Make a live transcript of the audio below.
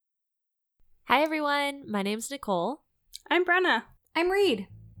Hi everyone, my name's Nicole. I'm Brenna. I'm Reed.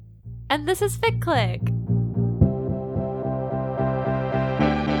 And this is Fic Click.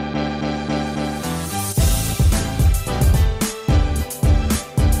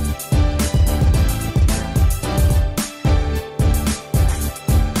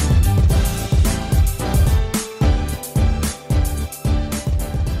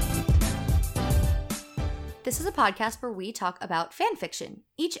 This is a podcast where we talk about fan fiction.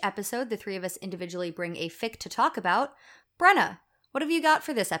 Each episode, the three of us individually bring a fic to talk about. Brenna, what have you got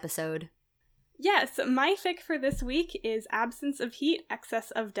for this episode? Yes, my fic for this week is Absence of Heat,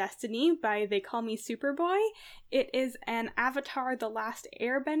 Excess of Destiny by They Call Me Superboy. It is an Avatar The Last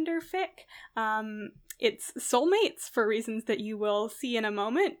Airbender fic. It's soulmates for reasons that you will see in a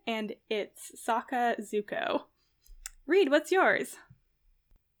moment, and it's Sokka Zuko. Reed, what's yours?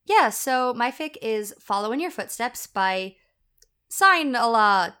 Yeah, so my fic is Follow in Your Footsteps by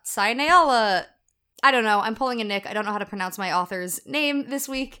Sainala. I don't know, I'm pulling a Nick. I don't know how to pronounce my author's name this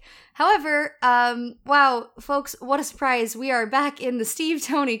week. However, wow, folks, what a surprise. We are back in the Steve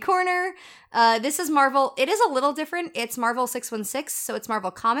Tony corner. This is Marvel. It is a little different. It's Marvel 616, so it's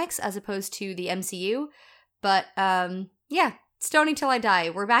Marvel Comics as opposed to the MCU. But, yeah, Stony till I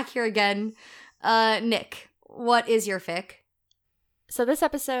die. We're back here again. Nick, what is your fic? So this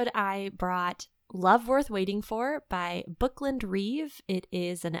episode I brought Love Worth Waiting For by Bookland Reeve. It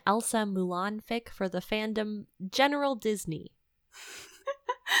is an Elsa Mulan fic for the fandom General Disney.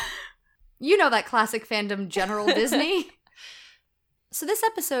 You know that classic fandom General Disney. So this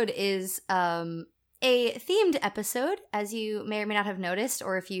episode is a themed episode, as you may or may not have noticed,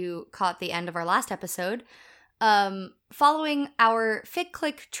 or if you caught the end of our last episode. Following our Fic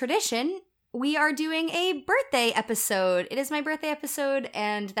Click tradition, we are doing a birthday episode. It is my birthday episode,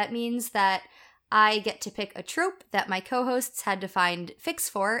 and that means that I get to pick a trope that my co-hosts had to find fics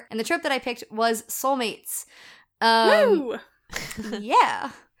for, and the trope that I picked was soulmates. Woo!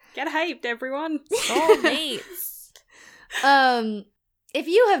 Yeah. Get hyped, everyone. Soulmates. If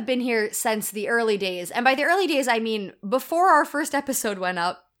you have been here since the early days, and by the early days I mean before our first episode went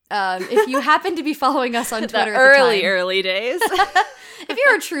up, if you happen to be following us on Twitter the at the time, early days. If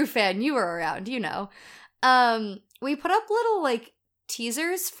you're a true fan, you were around, you know. We put up little, like,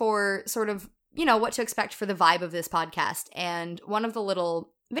 teasers for sort of, you know, what to expect for the vibe of this podcast. And one of the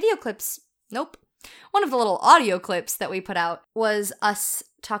little one of the little audio clips that we put out was us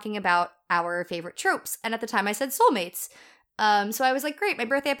talking about our favorite tropes. And at the time I said soulmates. So I was like, great, my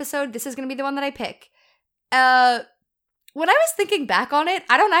birthday episode, this is going to be the one that I pick. When I was thinking back on it,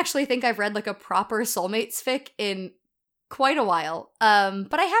 I don't actually think I've read, like, a proper soulmates fic in quite a while.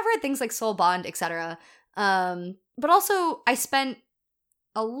 But I have read things like Soul Bond, etc. But also I spent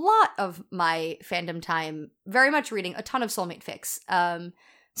a lot of my fandom time very much reading a ton of soulmate fics.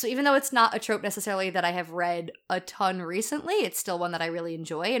 So even though it's not a trope necessarily that I have read a ton recently, it's still one that I really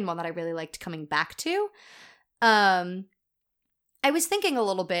enjoy and one that I really liked coming back to. I was thinking a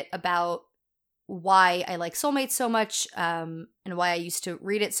little bit about why I like soulmates so much, and why I used to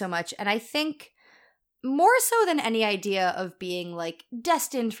read it so much, and I think more so than any idea of being, like,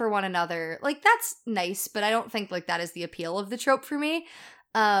 destined for one another. Like, that's nice, but I don't think, like, that is the appeal of the trope for me.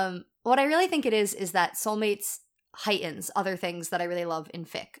 What I really think it is that soulmates heightens other things that I really love in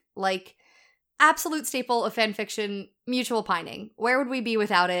fic. Like, absolute staple of fanfiction, mutual pining. Where would we be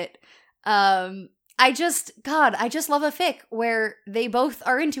without it? I just love a fic where they both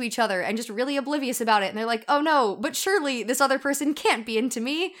are into each other and just really oblivious about it. And they're like, oh no, but surely this other person can't be into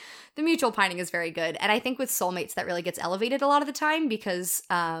me. The mutual pining is very good. And I think with soulmates that really gets elevated a lot of the time because,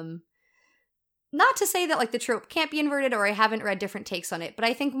 not to say that, like, the trope can't be inverted or I haven't read different takes on it, but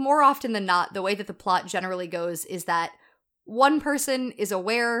I think more often than not, the way that the plot generally goes is that one person is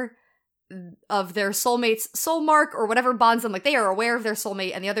aware of their soulmate's soul mark or whatever bonds them. Like, they are aware of their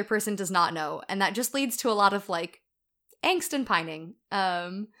soulmate and the other person does not know. And that just leads to a lot of, like, angst and pining,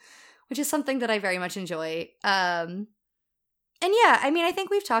 which is something that I very much enjoy. And yeah, I mean, I think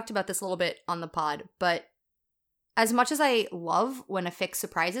we've talked about this a little bit on the pod, but as much as I love when a fic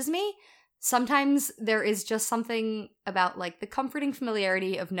surprises me, sometimes there is just something about, like, the comforting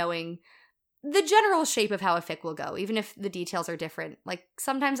familiarity of knowing the general shape of how a fic will go, even if the details are different. Like,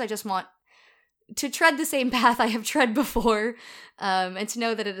 sometimes I just want to tread the same path I have tread before, and to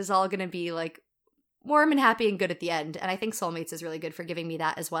know that it is all going to be, like, warm and happy and good at the end. And I think Soulmates is really good for giving me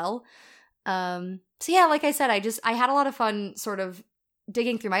that as well. So yeah, like I said, I had a lot of fun sort of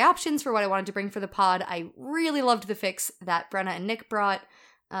digging through my options for what I wanted to bring for the pod. I really loved the fics that Brenna and Nick brought.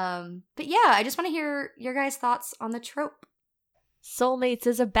 But yeah, I just want to hear your guys' thoughts on the trope. Soulmates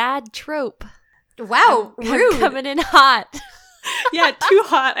is a bad trope. Wow, rude. I'm coming in hot. Yeah, too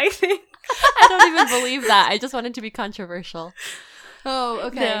hot, I think. I don't even believe that. I just wanted to be controversial. Oh,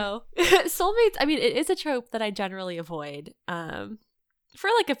 okay. No. Soulmates, I mean, it is a trope that I generally avoid for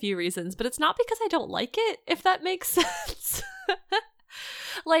like a few reasons, but it's not because I don't like it, if that makes sense.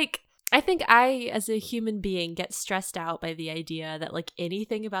 Like, I think I, as a human being, get stressed out by the idea that like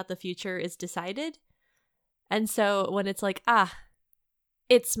anything about the future is decided. And so when it's like,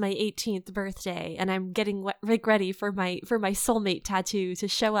 it's my 18th birthday and I'm getting ready for my soulmate tattoo to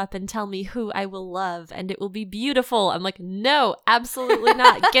show up and tell me who I will love and it will be beautiful. I'm like, no, absolutely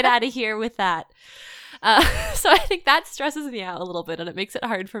not. Get out of here with that. So I think that stresses me out a little bit, and it makes it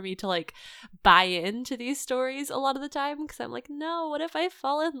hard for me to like buy into these stories a lot of the time, because I'm like, no, what if I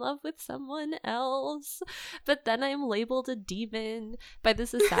fall in love with someone else? But then I'm labeled a demon by the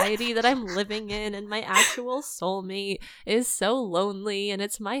society that I'm living in, and my actual soulmate is so lonely and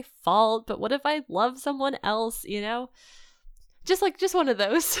it's my fault. But what if I love someone else, you know? Just one of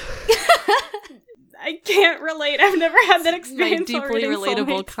those. I can't relate. I've never had that experience. My deeply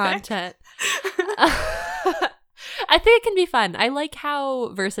relatable soulmates content. I think it can be fun. I like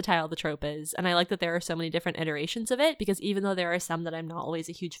how versatile the trope is, and I like that there are so many different iterations of it, because even though there are some that I'm not always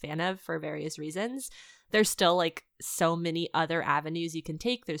a huge fan of for various reasons, there's still like so many other avenues you can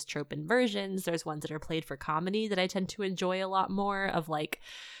take. There's trope inversions. There's ones that are played for comedy that I tend to enjoy a lot more, of like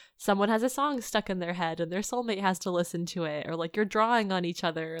someone has a song stuck in their head and their soulmate has to listen to it, or like you're drawing on each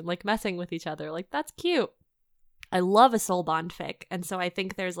other and like messing with each other. Like, that's cute. I love a soul bond fic, and so I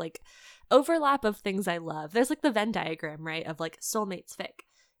think there's like overlap of things I love. There's like the Venn diagram, right, of like soulmates fic,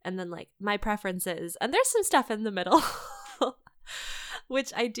 and then like my preferences, and there's some stuff in the middle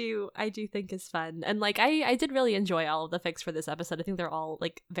which I do think is fun. And like I did really enjoy all of the fics for this episode. I think they're all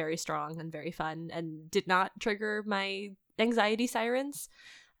like very strong and very fun and did not trigger my anxiety sirens.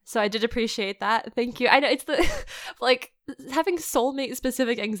 So I did appreciate that. Thank you. I know it's the like having soulmate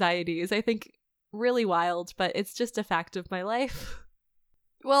specific anxieties, I think, really wild, but it's just a fact of my life.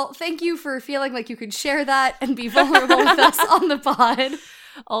 Well, thank you for feeling like you could share that and be vulnerable with us on the pod.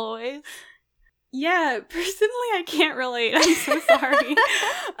 Always. Yeah, personally, I can't relate. I'm so sorry.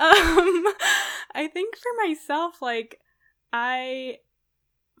 I think for myself, like, I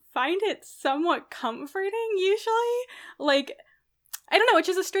find it somewhat comforting, usually. Like, I don't know, which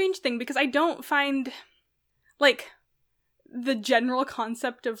is a strange thing, because I don't find, like, the general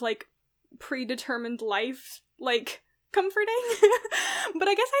concept of, like, predetermined life, like, comforting. But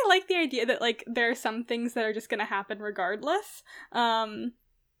I guess I like the idea that, like, there are some things that are just gonna happen regardless.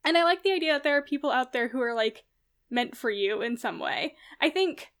 And I like the idea that there are people out there who are, like, meant for you in some way. I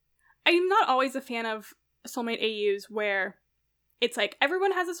think I'm not always a fan of soulmate AUs where it's like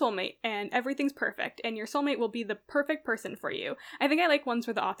everyone has a soulmate and everything's perfect and your soulmate will be the perfect person for you. I think I like ones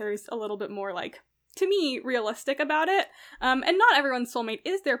where the author is a little bit more, like, to me, realistic about it. And not everyone's soulmate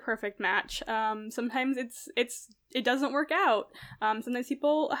is their perfect match. Sometimes it doesn't work out. Sometimes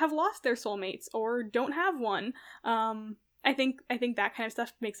people have lost their soulmates or don't have one. I think that kind of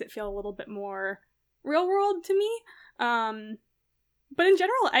stuff makes it feel a little bit more real world to me. But in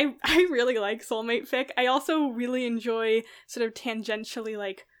general, I really like soulmate fic. I also really enjoy sort of tangentially,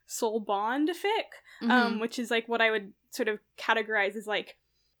 like, soul bond fic, which is, like, what I would sort of categorize as, like,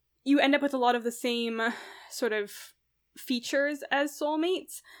 you end up with a lot of the same sort of features as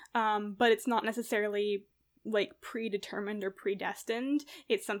soulmates, but it's not necessarily, like, predetermined or predestined.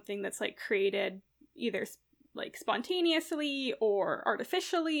 It's something that's, like, created either like spontaneously or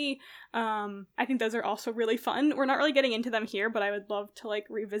artificially. I think those are also really fun. We're not really getting into them here, but I would love to, like,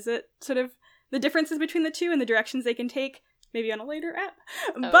 revisit sort of the differences between the two and the directions they can take, maybe on a later app.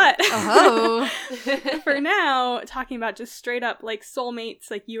 But for now, talking about just straight up, like, soulmates,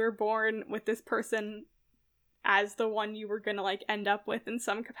 like, you were born with this person as the one you were gonna, like, end up with in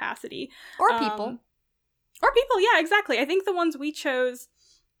some capacity. Or people, yeah, exactly. I think the ones we chose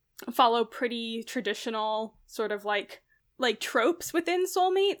follow pretty traditional sort of like tropes within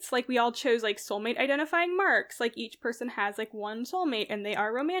soulmates. Like, we all chose, like, soulmate identifying marks. Like, each person has, like, one soulmate and they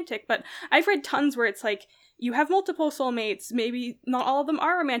are romantic. But I've read tons where it's like, you have multiple soulmates, maybe not all of them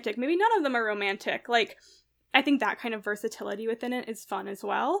are romantic, maybe none of them are romantic. Like, I think that kind of versatility within it is fun as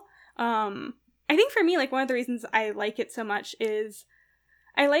well. I think for me, like, one of the reasons I like it so much is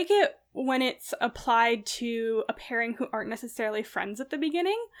I like it when it's applied to a pairing who aren't necessarily friends at the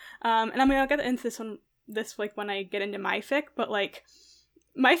beginning. And I'm gonna get into this like when I get into my fic, but, like,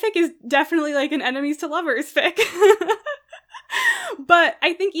 my fic is definitely, like, an enemies to lovers fic. But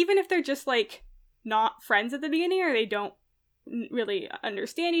I think even if they're just, like, not friends at the beginning, or they don't really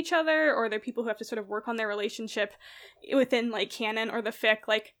understand each other, or they're people who have to sort of work on their relationship within, like, canon or the fic,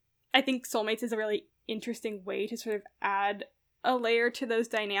 like, I think soulmates is a really interesting way to sort of add a layer to those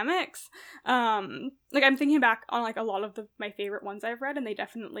dynamics. Like, I'm thinking back on, like, a lot of my favorite ones I've read, and they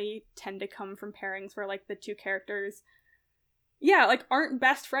definitely tend to come from pairings where, like, the two characters, like, aren't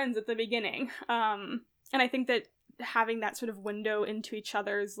best friends at the beginning. And I think that having that sort of window into each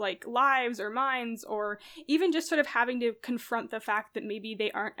other's, like, lives or minds, or even just sort of having to confront the fact that maybe they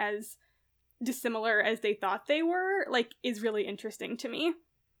aren't as dissimilar as they thought they were, like, is really interesting to me.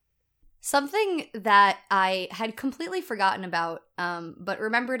 Something that I had completely forgotten about, but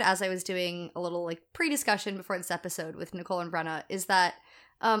remembered as I was doing a little, like, pre-discussion before this episode with Nicole and Brenna, is that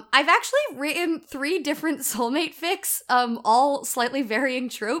I've actually written 3 different soulmate fics, all slightly varying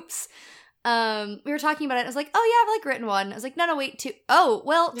tropes. We were talking about it, I was like, oh yeah, I've, like, written one. I was like, no, wait, 2. Oh,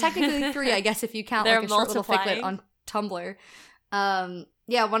 well, technically 3, I guess, if you count, like, a short little ficlet on Tumblr.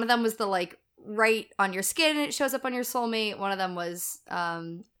 Yeah, one of them was the, like, right on your skin, it shows up on your soulmate. One of them was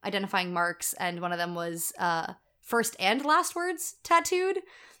identifying marks, and one of them was first and last words tattooed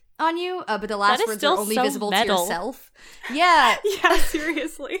on you, but the last words are only visible to yourself. Yeah. Yeah,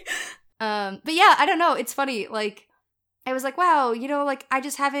 seriously. But yeah, I don't know, it's funny, like, I was like, wow, you know, like, I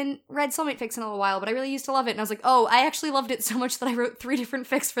just haven't read soulmate fics in a while, but I really used to love it, and I was like, oh, I actually loved it so much that I wrote 3 different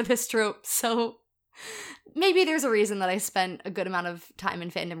fics for this trope, so maybe there's a reason that I spent a good amount of time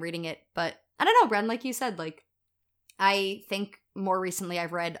in fandom reading it. But I don't know, Bren, like you said, like, I think more recently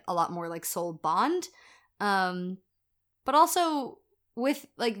I've read a lot more, like, soul bond. But also with,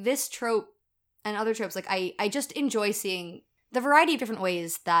 like, this trope and other tropes, like, I just enjoy seeing the variety of different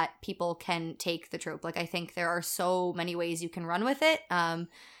ways that people can take the trope. Like, I think there are so many ways you can run with it.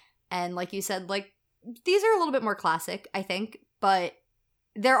 And like you said, like, these are a little bit more classic, I think, but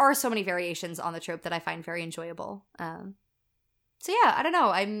there are so many variations on the trope that I find very enjoyable. So yeah, I don't know.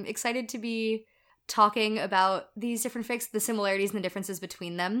 I'm excited to be talking about these different fics, the similarities and the differences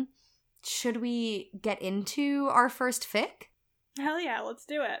between them. Should we get into our first fic? Hell yeah, let's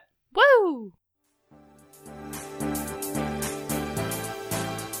do it. Woo!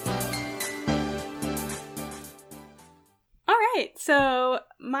 Alright, so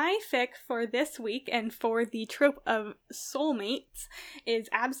my fic for this week and for the trope of soulmates is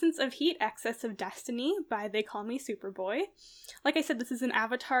Absence of Heat, Excess of Destiny by They Call Me Superboy. Like I said, this is an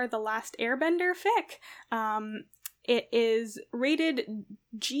Avatar The Last Airbender fic. It is rated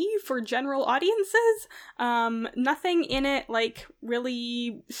G for general audiences. Nothing in it, like,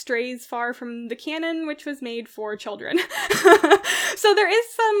 really strays far from the canon, which was made for children. So there is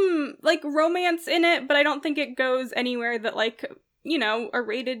some, like, romance in it, but I don't think it goes anywhere that, like, you know, a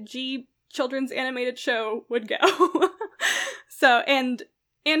rated G children's animated show would go. So, and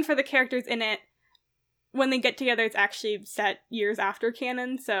for the characters in it, when they get together, it's actually set years after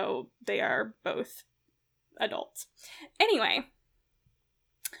canon, so they are both adults. Anyway,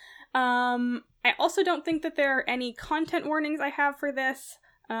 I also don't think that there are any content warnings I have for this.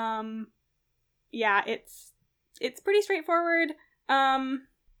 Yeah, it's pretty straightforward.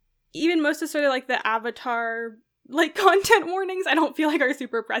 Even most of sort of, like, the Avatar, like, content warnings I don't feel like are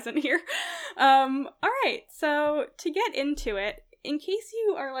super present here. Alright, so to get into it, in case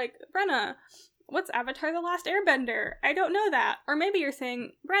you are like, Brenna, what's Avatar The Last Airbender? I don't know that. Or maybe you're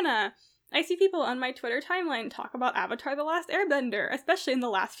saying, Brenna, I see people on my Twitter timeline talk about Avatar The Last Airbender, especially in the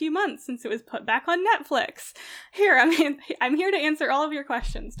last few months since it was put back on Netflix. Here, I'm here to answer all of your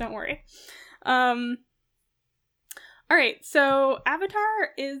questions, don't worry. Alright, so Avatar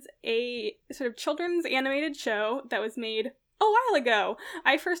is a sort of children's animated show that was made a while ago.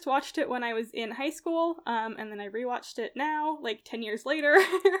 I first watched it when I was in high school, and then I rewatched it now, like 10 years later,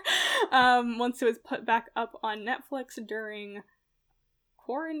 once it was put back up on Netflix during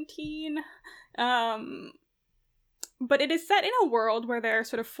quarantine. But it is set in a world where there are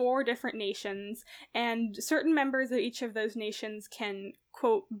sort of 4 different nations, and certain members of each of those nations can,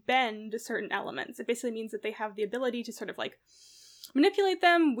 quote, bend certain elements. It basically means that they have the ability to sort of, like, manipulate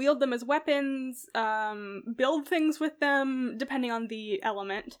them, wield them as weapons, build things with them, depending on the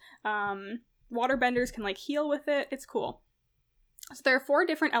element. Waterbenders can, like, heal with it. It's cool. So there are 4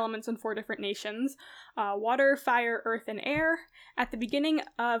 different elements in 4 different nations. Water, fire, earth, and air. At the beginning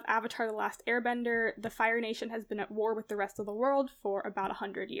of Avatar The Last Airbender, the Fire Nation has been at war with the rest of the world for about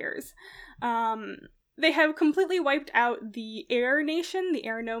 100 years. They have completely wiped out the Air Nation, the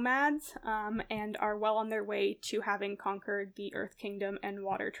Air Nomads, and are well on their way to having conquered the Earth Kingdom and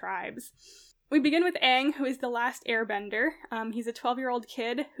Water Tribes. We begin with Aang, who is the last Airbender. He's a 12-year-old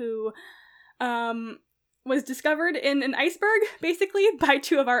kid who was discovered in an iceberg, basically, by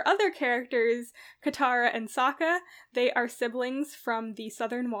 2 of our other characters, Katara and Sokka. They are siblings from the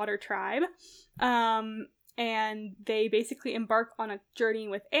Southern Water Tribe, and they basically embark on a journey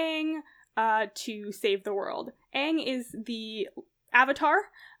with Aang, to save the world. Aang is the Avatar.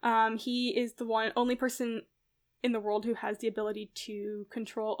 He is the only person in the world who has the ability to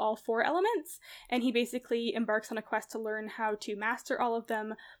control all 4 elements, and he basically embarks on a quest to learn how to master all of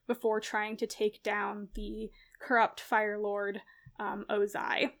them before trying to take down the corrupt Fire Lord,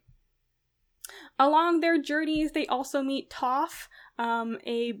 Ozai. Along their journeys, they also meet Toph,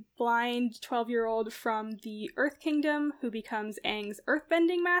 a blind 12-year-old from the Earth Kingdom who becomes Aang's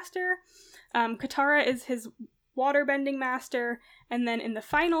earthbending master. Katara is his waterbending master, and then in the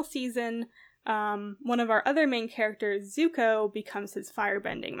final season, one of our other main characters, Zuko, becomes his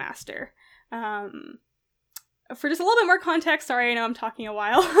firebending master. For just a little bit more context, sorry, I know I'm talking a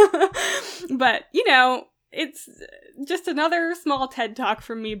while, but, you know, it's just another small TED Talk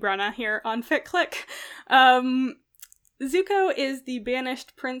from me, Brenna, here on FitClick. Zuko is the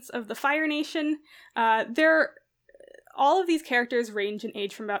banished prince of the Fire Nation. All of these characters range in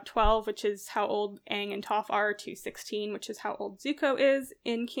age from about 12, which is how old Aang and Toph are, to 16, which is how old Zuko is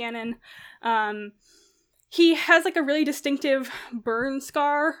in canon. He has like a really distinctive burn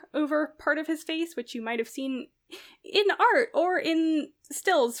scar over part of his face, which you might have seen in art or in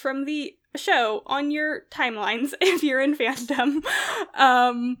stills from the show on your timelines if you're in fandom.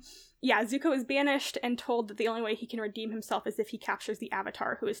 Zuko is banished and told that the only way he can redeem himself is if he captures the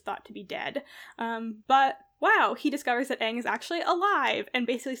Avatar, who is thought to be dead. But wow, he discovers that Aang is actually alive and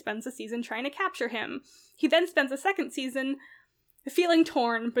basically spends the season trying to capture him. He then spends the second season feeling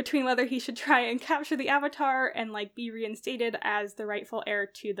torn between whether he should try and capture the Avatar and like be reinstated as the rightful heir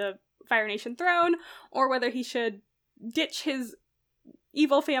to the Fire Nation throne, or whether he should ditch his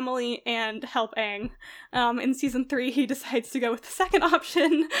evil family and help Aang. In season 3, he decides to go with the second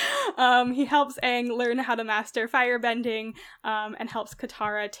option. He helps Aang learn how to master firebending, and helps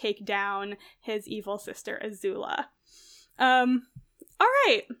Katara take down his evil sister Azula.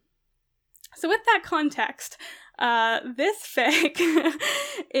 Alright. So with that context, this fic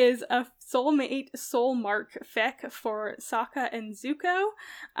is a soulmate soul mark fic for Sokka and Zuko.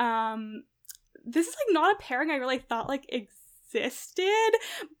 This is like not a pairing I really thought like existed,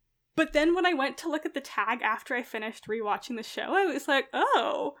 but then when I went to look at the tag after I finished rewatching the show, I was like,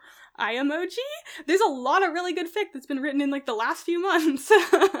 oh, I emoji? There's a lot of really good fic that's been written in like the last few months.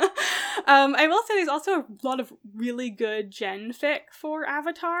 I will say there's also a lot of really good gen fic for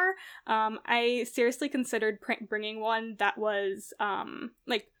Avatar. I seriously considered bringing one that was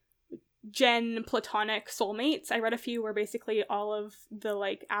like gen platonic soulmates. I read a few where basically all of the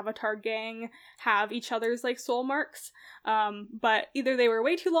like Avatar gang have each other's like soul marks, but either they were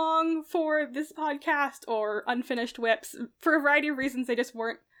way too long for this podcast or unfinished whips. For a variety of reasons, they just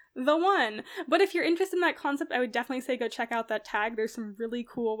weren't the one. But if you're interested in that concept, I would definitely say go check out that tag. There's some really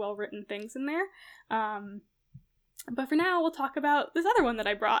cool, well-written things in there. But for now, we'll talk about this other one that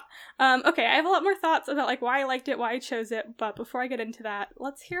I brought. Okay, I have a lot more thoughts about like why I liked it, why I chose it, but before I get into that,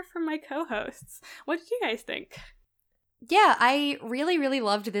 let's hear from my co-hosts. What did you guys think? Yeah, I really, really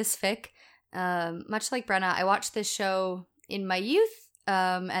loved this fic. Much like Brenna, I watched this show in my youth,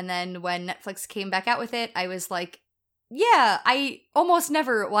 and then when Netflix came back out with it, I was like, yeah, I almost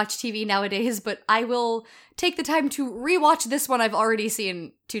never watch TV nowadays, but I will take the time to rewatch this one I've already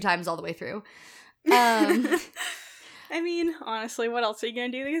seen 2 times all the way through. I mean, honestly, what else are you gonna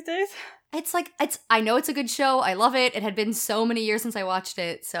do these days? I know it's a good show. I love it. It had been so many years since I watched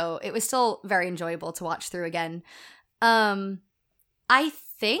it, so it was still very enjoyable to watch through again. I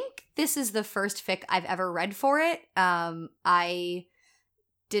think this is the first fic I've ever read for it. I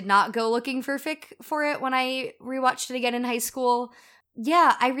did not go looking for fic for it when I rewatched it again in high school.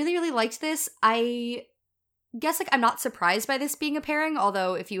 Yeah, I really, really liked this. I guess, like, I'm not surprised by this being a pairing,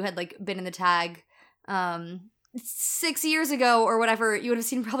 although if you had, like, been in the tag 6 years ago or whatever, you would have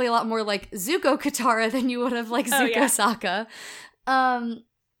seen probably a lot more, like, Zuko Katara than you would have, like, Zuko Sokka.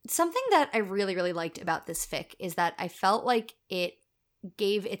 Something that I really, really liked about this fic is that I felt like it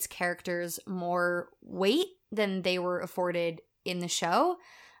gave its characters more weight than they were afforded in the show.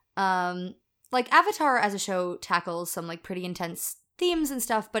 Like, Avatar as a show tackles some, like, pretty intense themes and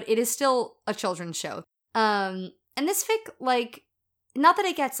stuff, but it is still a children's show. And this fic, like, not that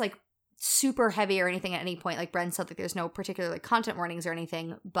it gets, like, super heavy or anything at any point, like Bren said, like, there's no particular, like, content warnings or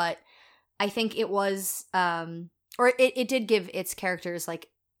anything, but I think it was, or it did give its characters, like,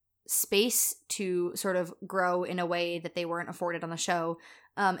 space to sort of grow in a way that they weren't afforded on the show.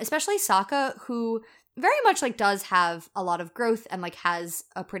 Especially Sokka, who very much, like, does have a lot of growth and, like, has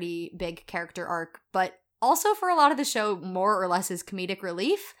a pretty big character arc, but also for a lot of the show more or less is comedic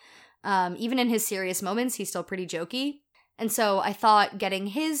relief. Even in his serious moments, he's still pretty jokey. And so I thought getting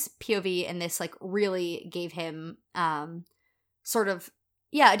his POV in this, like, really gave him sort of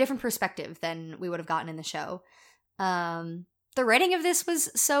a different perspective than we would have gotten in the show. The writing of this was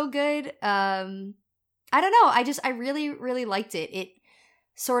so good. I don't know. I really, really liked it. It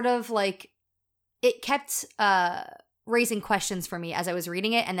sort of like, it kept raising questions for me as I was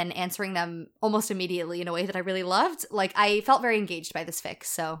reading it and then answering them almost immediately in a way that I really loved. Like, I felt very engaged by this fic,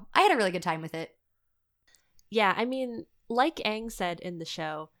 so I had a really good time with it. Yeah, I mean, like Aang said in the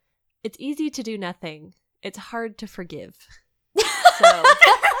show, it's easy to do nothing. It's hard to forgive. So,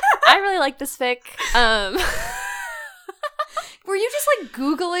 I really like this fic. Were you just like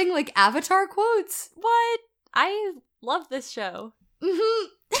Googling like Avatar quotes? What? I love this show. Mm-hmm.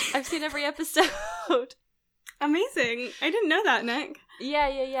 I've seen every episode. Amazing. I didn't know that, Nick.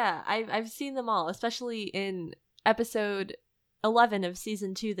 Yeah. I've seen them all, especially in episode 11 of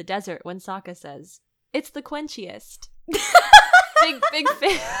season 2, The Desert, when Sokka says, "It's the quenchiest." big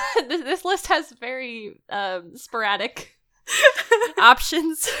fan. This list has very sporadic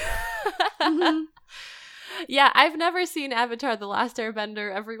options. Mm-hmm. Yeah, I've never seen Avatar: The Last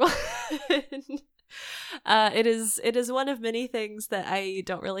Airbender, everyone. It is one of many things that I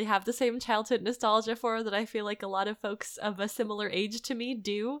don't really have the same childhood nostalgia for that I feel like a lot of folks of a similar age to me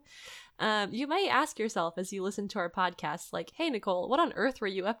do. You might ask yourself as you listen to our podcast, like, hey, Nicole, what on earth were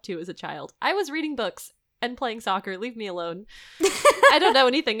you up to as a child? I was reading books and playing soccer. Leave me alone. I don't know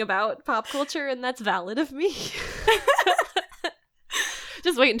anything about pop culture, and that's valid of me.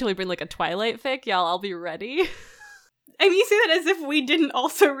 Just wait until we bring like a Twilight fic, y'all. I'll be ready. I mean, you say that as if we didn't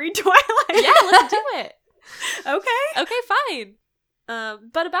also read Twilight. Yeah, let's do it. Okay, fine.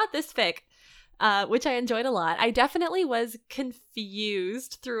 But about this fic, which I enjoyed a lot, I definitely was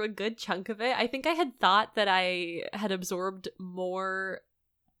confused through a good chunk of it. I think I had thought that I had absorbed more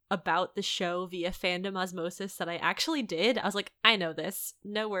about the show via fandom osmosis than I actually did. I was like, I know this.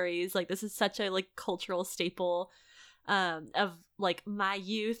 No worries. Like, this is such a like cultural staple of like my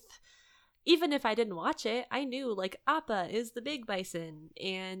youth. Even if I didn't watch it, I knew like Appa is the big bison,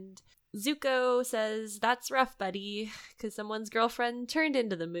 and Zuko says, "That's rough, buddy," because someone's girlfriend turned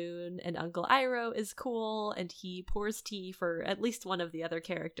into the moon, and Uncle Iroh is cool, and he pours tea for at least one of the other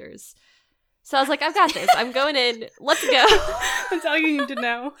characters. So I was like, I've got this. I'm going in. Let's go. That's all you need to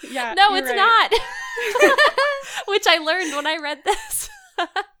know. Yeah. No, it's right. not. Which I learned when I read this.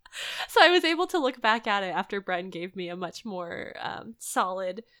 So I was able to look back at it after Bren gave me a much more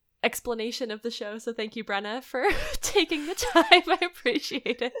solid explanation of the show. So thank you, Brenna, for taking the time. I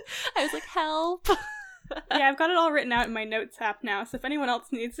appreciate it. I was like, help. Yeah, I've got it all written out in my notes app now, so if anyone else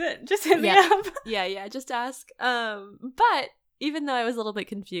needs it, just hit me up. Yeah, just ask. But even though I was a little bit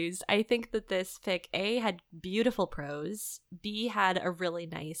confused, I think that this fic, A, had beautiful prose, B, had a really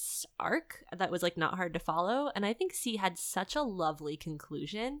nice arc that was like not hard to follow, and I think C had such a lovely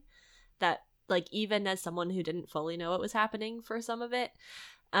conclusion that like even as someone who didn't fully know what was happening for some of it,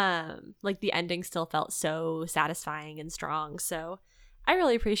 like the ending still felt so satisfying and strong. So I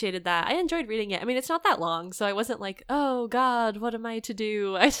really appreciated that. I enjoyed reading it. I mean, it's not that long, so I wasn't like, oh god, what am I to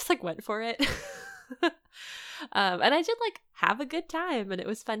do? I just like went for it. And I did like have a good time, and it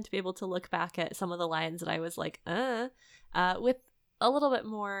was fun to be able to look back at some of the lines that I was like, with a little bit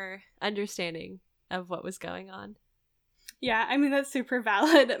more understanding of what was going on. Yeah, I mean, that's super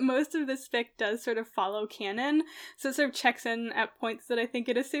valid. Most of this fic does sort of follow canon, so it sort of checks in at points that I think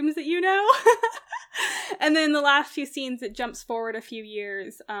it assumes that you know. And then the last few scenes, it jumps forward a few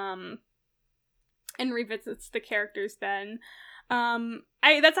years and revisits the characters then.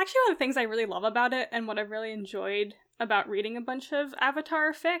 That's actually one of the things I really love about it, and what I've really enjoyed about reading a bunch of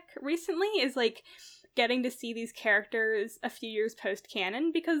Avatar fic recently is, like, getting to see these characters a few years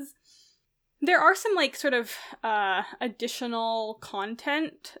post-canon, because there are some, like, sort of, additional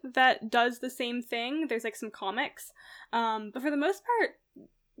content that does the same thing. There's, like, some comics, but for the most part,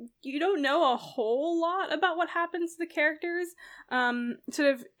 you don't know a whole lot about what happens to the characters,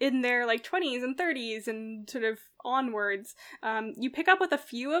 sort of in their, like, 20s and 30s and sort of onwards. You pick up with a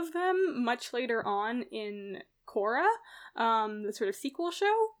few of them much later on in Korra, the sort of sequel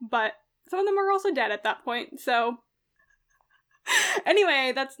show, but some of them are also dead at that point, so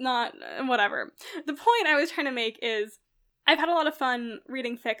anyway, that's not whatever. The point I was trying to make is I've had a lot of fun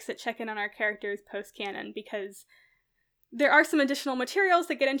reading fics that check in on our characters post-canon, because there are some additional materials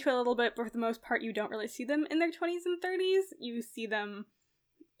that get into it a little bit, but for the most part you don't really see them in their 20s and 30s. You see them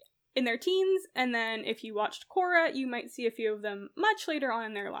in their teens, and then if you watched Korra, you might see a few of them much later on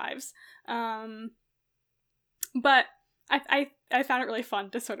in their lives. But I found it really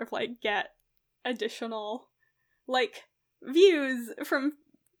fun to sort of, like, get additional, like, views from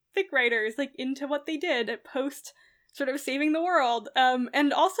fic writers, like, into what they did post sort of saving the world.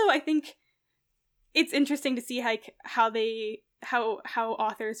 And also I think it's interesting to see how they how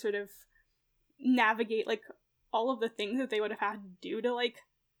authors sort of navigate like all of the things that they would have had to do to like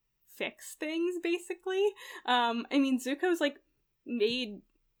fix things, basically. I mean, Zuko's like made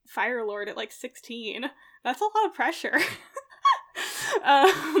Fire Lord at like 16. That's a lot of pressure.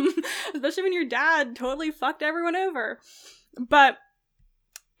 Especially when your dad totally fucked everyone over. But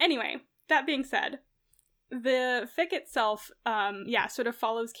anyway, that being said, the fic itself, sort of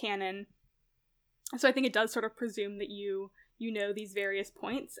follows canon. So I think it does sort of presume that you know these various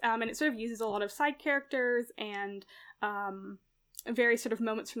points, and it sort of uses a lot of side characters and various sort of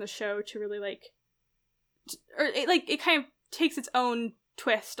moments from the show to really it kind of takes its own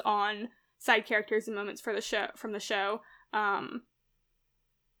twist on side characters and moments from the show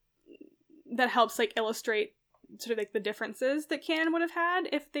that helps like illustrate sort of like the differences that canon would have had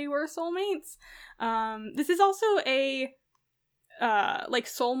if they were soulmates. This is also a like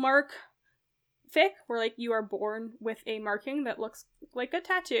soul mark fic, where like you are born with a marking that looks like a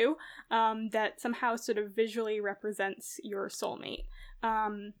tattoo that somehow sort of visually represents your soulmate.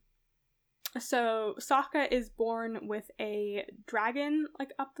 So Sokka is born with a dragon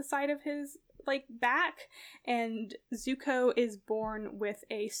like up the side of his like back, and Zuko is born with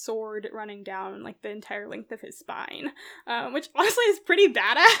a sword running down like the entire length of his spine, which honestly is pretty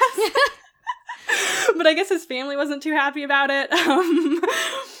badass. But I guess his family wasn't too happy about it.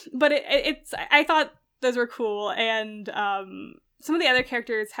 But it's I thought those were cool, and some of the other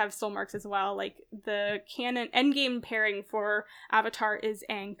characters have soul marks as well. Like the canon endgame pairing for Avatar is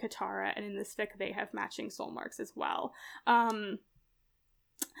Aang Katara, and in this fic they have matching soul marks as well.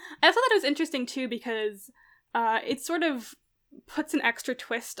 I thought that was interesting too, because it sort of puts an extra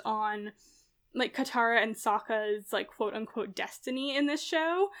twist on like Katara and Sokka's like quote unquote destiny in this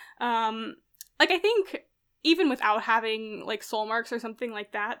show. Like I think even without having like soul marks or something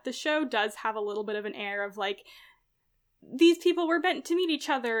like that, the show does have a little bit of an air of like, these people were meant to meet each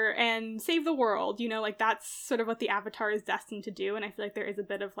other and save the world, you know, like that's sort of what the Avatar is destined to do. And I feel like there is a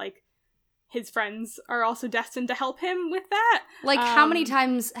bit of like, his friends are also destined to help him with that. Like, how many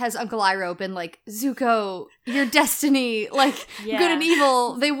times has Uncle Iroh been like, Zuko, your destiny, like, good and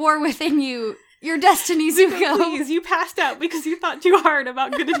evil, they war within you, your destiny, Zuko. Please, you passed out because you thought too hard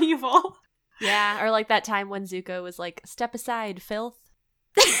about good and evil. Yeah, or like that time when Zuko was like, step aside, filth.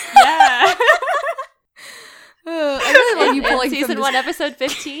 Yeah. I really love you pulling season from 1, episode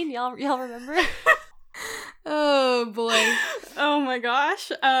 15. Y'all remember? Oh boy. Oh my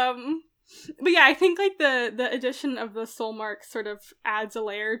gosh. But yeah, I think like the addition of the soul mark sort of adds a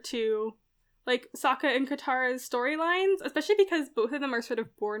layer to like Sokka and Katara's storylines, especially because both of them are sort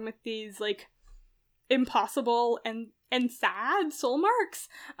of born with these like impossible and sad soul marks.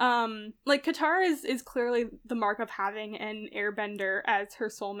 Like Katara is clearly the mark of having an airbender as her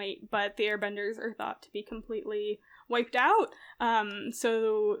soulmate, but the airbenders are thought to be completely wiped out.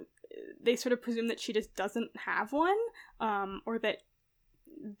 So they sort of presume that she just doesn't have one, or that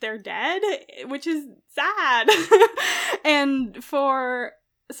they're dead, which is sad. And for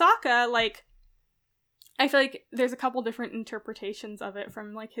Sokka, like, I feel like there's a couple different interpretations of it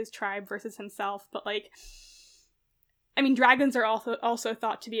from like his tribe versus himself, but like, I mean, dragons are also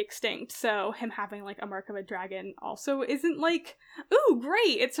thought to be extinct, so him having like a mark of a dragon also isn't like, ooh,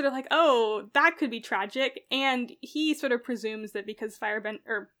 great. It's sort of like, oh, that could be tragic. And he sort of presumes that because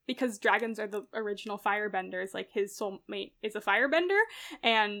dragons are the original firebenders, like his soulmate is a firebender,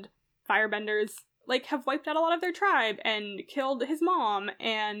 and firebenders like have wiped out a lot of their tribe and killed his mom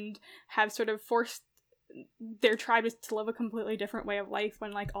and have sort of forced their tribe is to live a completely different way of life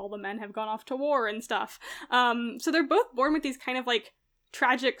when like all the men have gone off to war and stuff. So they're both born with these kind of like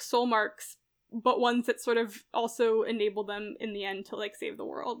tragic soul marks, but ones that sort of also enable them in the end to like save the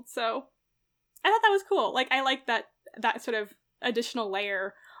world. So I thought that was cool. Like I like that sort of additional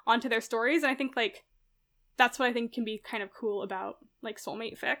layer onto their stories, and I think like that's what I think can be kind of cool about like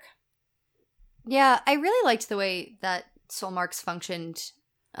soulmate fic. Yeah, I really liked the way that soul marks functioned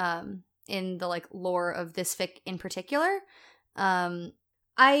in the like lore of this fic in particular. I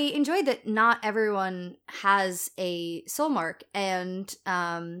enjoyed that not everyone has a soul mark, and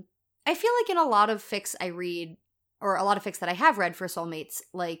I feel like in a lot of fics I read, or a lot of fics that I have read for soulmates,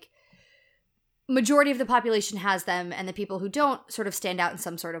 like majority of the population has them, and the people who don't sort of stand out in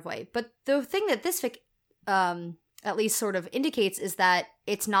some sort of way. But the thing that this fic at least sort of indicates is that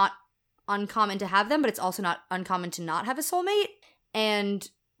it's not uncommon to have them, but it's also not uncommon to not have a soulmate. And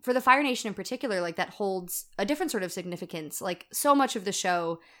for the Fire Nation in particular, like that holds a different sort of significance. Like so much of the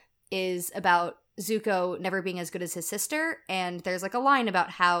show is about Zuko never being as good as his sister, and there's like a line about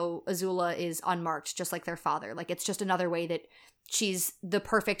how Azula is unmarked, just like their father. Like, it's just another way that she's the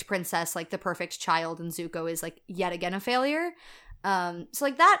perfect princess, like the perfect child, and Zuko is like yet again a failure. So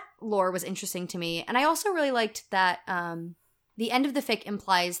like that lore was interesting to me, and I also really liked that the end of the fic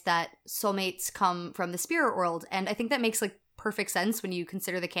implies that soulmates come from the spirit world, and I think that makes like perfect sense when you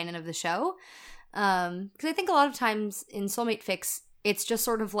consider the canon of the show. Because I think a lot of times in soulmate fics, it's just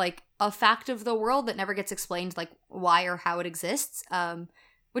sort of like a fact of the world that never gets explained, like why or how it exists,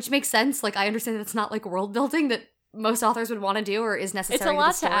 which makes sense. Like, I understand that it's not like world building that most authors would want to do or is necessary. It's a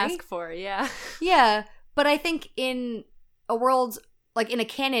lot to ask for, yeah. Yeah, but I think in a world, like in a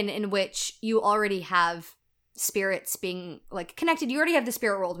canon in which you already have spirits being like connected, you already have the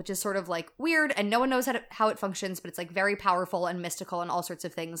spirit world, which is sort of like weird and no one knows how it functions, but it's like very powerful and mystical and all sorts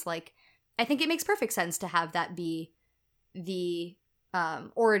of things. Like, I think it makes perfect sense to have that be the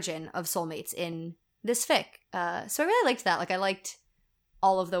origin of soulmates in this fic. So I really liked that. Like, I liked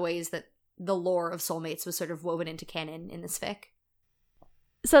all of the ways that the lore of soulmates was sort of woven into canon in this fic.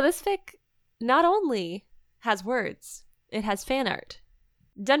 So this fic not only has words, it has fan art.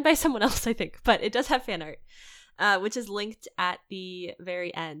 Done by someone else, I think, but it does have fan art, which is linked at the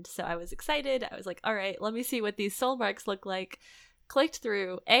very end. So I was excited. I was like, all right, let me see what these soul marks look like. Clicked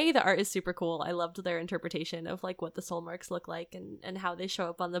through. A, the art is super cool. I loved their interpretation of like what the soul marks look like and how they show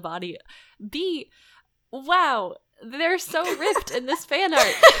up on the body. B, wow, they're so ripped in this fan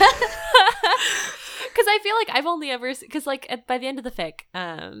art. Because I feel like I've only ever, because like by the end of the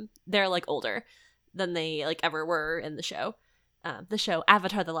fic, they're like older than they like ever were in the show. The show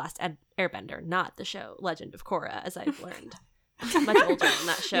Avatar: The Last Airbender, not the show Legend of Korra, as I've learned. Much older than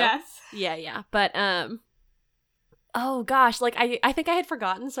that show. Yes. Yeah. But oh gosh, like I think I had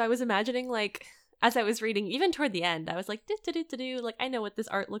forgotten, so I was imagining like as I was reading, even toward the end, I was like, do, like I know what this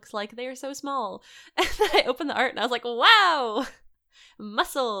art looks like. They are so small. And then I opened the art and I was like, wow,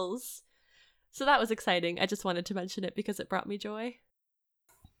 muscles. So that was exciting. I just wanted to mention it because it brought me joy.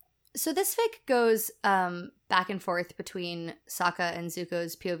 So this fic goes back and forth between Sokka and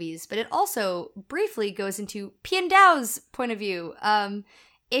Zuko's POVs, but it also briefly goes into Piandao's point of view.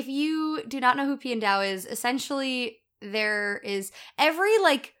 If you do not know who Piandao is, essentially there is every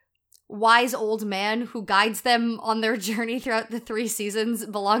like wise old man who guides them on their journey throughout the 3 seasons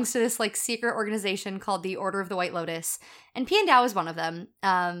belongs to this like secret organization called the Order of the White Lotus, and Piandao is one of them.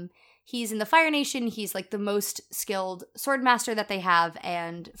 He's in the Fire Nation. He's like the most skilled sword master that they have,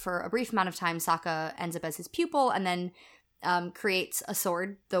 and for a brief amount of time, Sokka ends up as his pupil and then creates a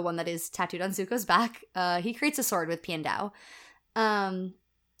sword, the one that is tattooed on Zuko's back. He creates a sword with Piandao. And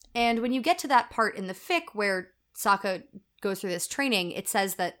when you get to that part in the fic where Sokka goes through this training, it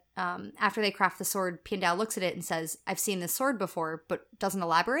says that after they craft the sword, Piandao looks at it and says, "I've seen this sword before," but doesn't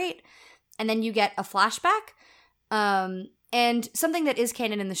elaborate. And then you get a flashback. And something that is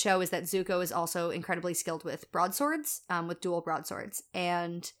canon in the show is that Zuko is also incredibly skilled with broadswords, with dual broadswords.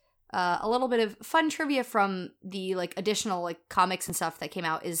 And a little bit of fun trivia from the like additional like comics and stuff that came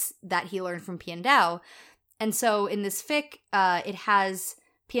out is that he learned from Piandao. And so in this fic, it has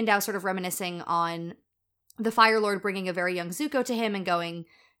Piandao sort of reminiscing on the Fire Lord bringing a very young Zuko to him and going,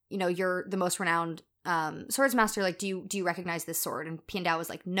 you know, "You're the most renowned swordsmaster. Like, do you recognize this sword?" And Piandao was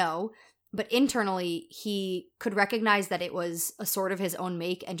like, "No." But internally, he could recognize that it was a sword of his own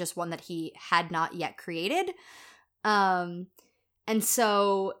make and just one that he had not yet created. And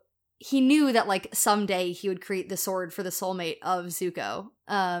so he knew that, like, someday he would create the sword for the soulmate of Zuko.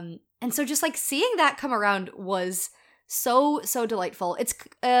 And so just, like, seeing that come around was so delightful. It's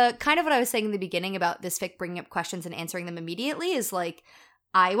kind of what I was saying in the beginning about this fic bringing up questions and answering them immediately is, like,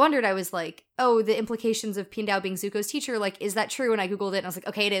 I was like, oh, the implications of Piandao being Zuko's teacher, like, is that true? And I Googled it and I was like,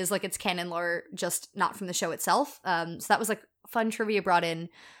 okay, it is. Like, it's canon lore, just not from the show itself. So that was, like, fun trivia brought in.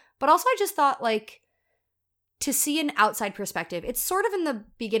 But also I just thought, like, to see an outside perspective, it's sort of in the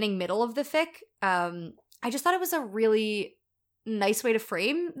beginning, middle of the fic. I just thought it was a really nice way to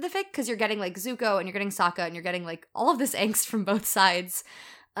frame the fic because you're getting, like, Zuko and you're getting Sokka and you're getting, like, all of this angst from both sides.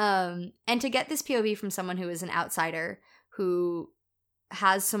 And to get this POV from someone who is an outsider who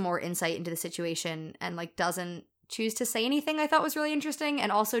has some more insight into the situation and like doesn't choose to say anything, I thought was really interesting.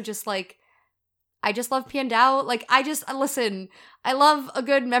 And also just like, I just love Piandao. Like, listen, I love a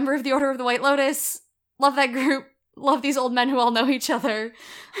good member of the Order of the White Lotus. Love that group. Love these old men who all know each other.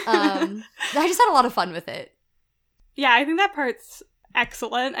 I just had a lot of fun with it. Yeah, I think that part's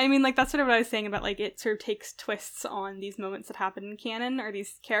excellent. I mean, like, that's sort of what I was saying about, like, it sort of takes twists on these moments that happen in canon or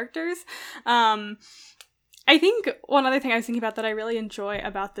these characters. I think one other thing I was thinking about that I really enjoy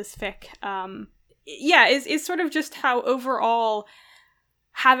about this fic, is sort of just how overall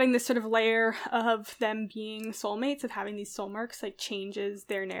having this sort of layer of them being soulmates, of having these soul marks, like, changes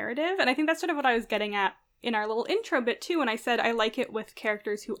their narrative. And I think that's sort of what I was getting at in our little intro bit too, when I said I like it with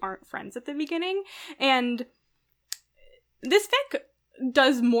characters who aren't friends at the beginning. And this fic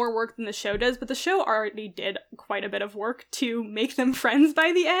does more work than the show does, but the show already did quite a bit of work to make them friends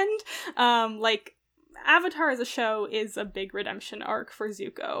by the end. Like, Avatar as a show is a big redemption arc for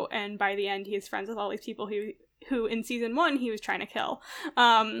Zuko, and by the end he is friends with all these people who in season 1 he was trying to kill.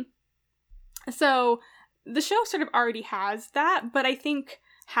 So the show sort of already has that, but I think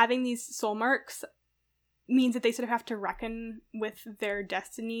having these soul marks means that they sort of have to reckon with their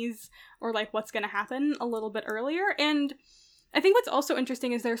destinies, or like what's going to happen, a little bit earlier. And I think what's also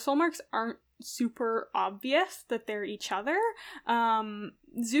interesting is their soul marks aren't super obvious that they're each other.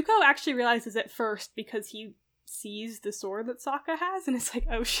 Zuko actually realizes it first because he sees the sword that Sokka has, and it's like,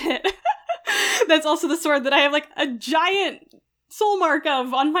 oh shit, that's also the sword that I have like a giant soul mark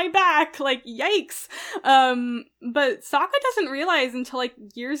of on my back, like, yikes. But Sokka doesn't realize until like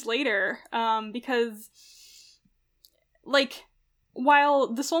years later, because like,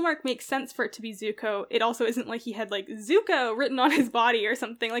 while the soul mark makes sense for it to be Zuko, it also isn't like he had like Zuko written on his body or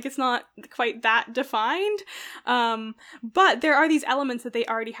something. Like, it's not quite that defined. But there are these elements that they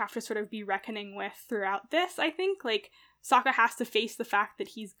already have to sort of be reckoning with throughout this, I think. Like, Sokka has to face the fact that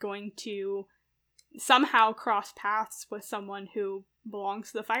he's going to somehow cross paths with someone who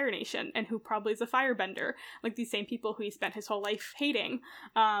belongs to the Fire Nation and who probably is a firebender, like these same people who he spent his whole life hating.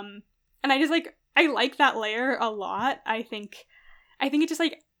 And I like that layer a lot. I think it just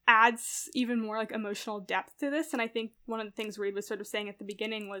like adds even more like emotional depth to this. And I think one of the things Reid was sort of saying at the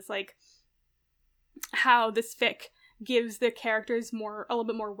beginning was like how this fic gives the characters a little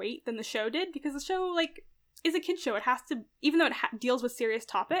bit more weight than the show did, because the show like is a kid's show. It has to, even though it deals with serious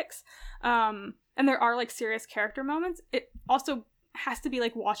topics, and there are like serious character moments, it also has to be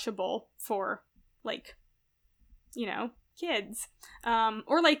like watchable for like, you know, kids,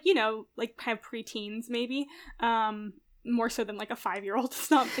 or like, you know, like kind of preteens maybe, more so than like a 5-year-old.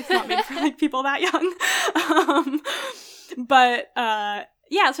 It's not made for like people that young. But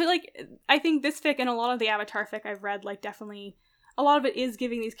yeah, so like I think this fic and a lot of the Avatar fic I've read, like, definitely a lot of it is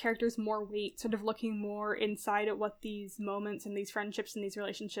giving these characters more weight, sort of looking more inside at what these moments and these friendships and these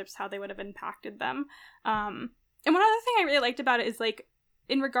relationships, how they would have impacted them. And one other thing I really liked about it is like,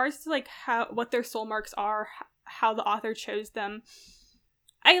 in regards to like what their soul marks are, how the author chose them,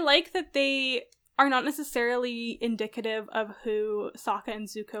 I like that they are not necessarily indicative of who Sokka and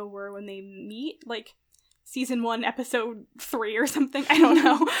Zuko were when they meet, like season 1 episode 3 or something, I don't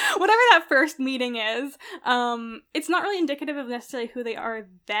know. Whatever that first meeting is, it's not really indicative of necessarily who they are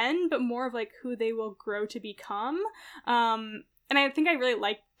then, but more of like who they will grow to become. And I think I really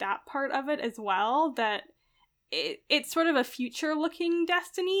liked that part of it as well, that it's sort of a future looking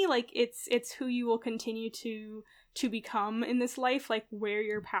destiny, like it's who you will continue to become in this life, like where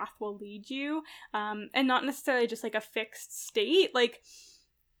your path will lead you, and not necessarily just like a fixed state. Like,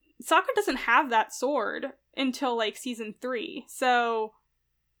 Sokka doesn't have that sword until like season 3, so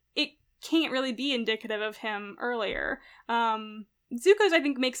it can't really be indicative of him earlier. Zuko's, I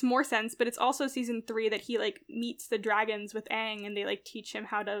think, makes more sense, but it's also season 3 that he like meets the dragons with Aang, and they like teach him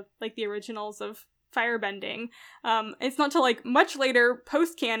how to, like, the originals of firebending. It's not till like much later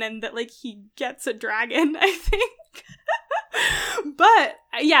post canon that like he gets a dragon, I think. But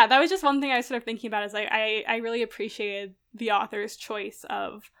yeah, that was just one thing I was sort of thinking about, is like I really appreciated the author's choice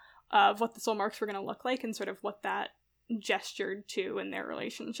of what the soul marks were going to look like and sort of what that gestured to in their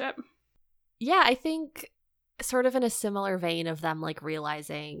relationship. Yeah, I think sort of in a similar vein of them like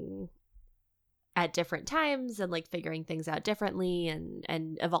realizing at different times and like figuring things out differently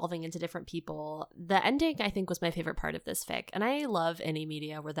and evolving into different people. The ending, I think, was my favorite part of this fic. And I love any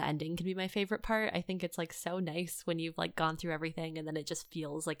media where the ending can be my favorite part. I think it's like so nice when you've like gone through everything and then it just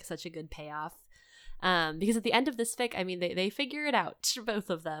feels like such a good payoff. Because at the end of this fic, I mean, they figure it out, both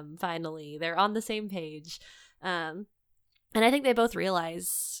of them, finally. They're on the same page. And I think they both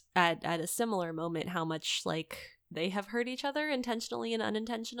realize at a similar moment how much like they have hurt each other intentionally and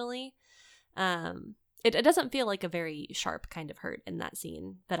unintentionally. It doesn't feel like a very sharp kind of hurt in that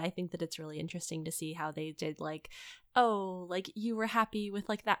scene, but I think that it's really interesting to see how they did like, oh, like you were happy with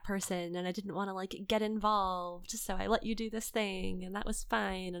like that person and I didn't want to like get involved, so I let you do this thing and that was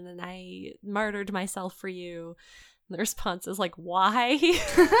fine, and then I martyred myself for you. And the response is like, why?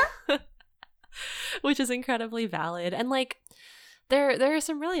 Which is incredibly valid. And like there are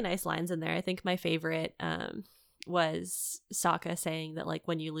some really nice lines in there. I think my favorite was Sokka saying that like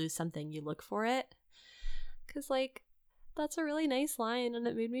when you lose something you look for it, because like that's a really nice line, and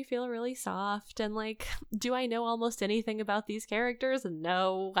it made me feel really soft. And like, do I know almost anything about these characters?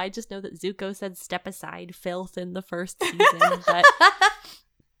 No, I just know that Zuko said "step aside, filth" in the first season, but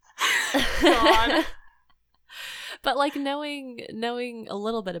God. but like knowing a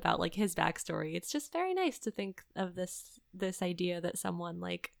little bit about like his backstory, it's just very nice to think of this idea that someone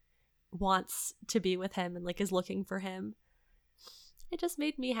like wants to be with him and like is looking for him. It just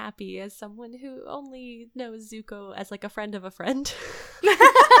made me happy as someone who only knows Zuko as like a friend of a friend.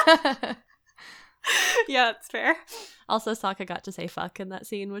 Yeah, that's fair. Also, Sokka got to say fuck in that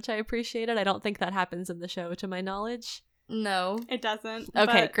scene, which I appreciated. I don't think that happens in the show, to my knowledge. No. It doesn't.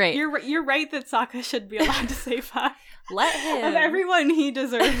 Okay, but great. You're right that Sokka should be allowed to say fuck. Let him. Of everyone, he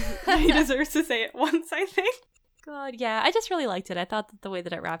deserves to say it once, I think. God, yeah. I just really liked it. I thought that the way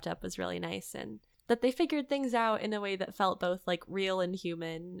that it wrapped up was really nice, and that they figured things out in a way that felt both like real and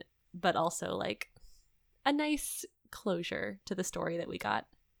human, but also like a nice closure to the story that we got.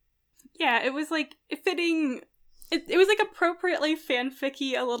 Yeah, it was like fitting. It was like appropriately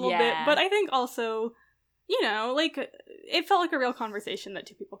fanficky a little bit, but I think also, you know, like it felt like a real conversation that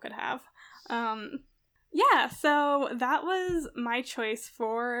two people could have. Yeah, so that was my choice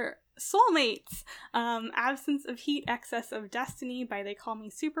for Soulmates. Absence of Heat, Excess of Destiny by They Call Me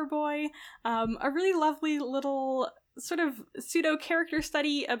Superboy. A really lovely little sort of pseudo character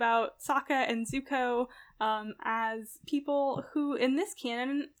study about Sokka and Zuko as people who in this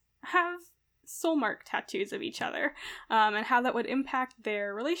canon have soul mark tattoos of each other, and how that would impact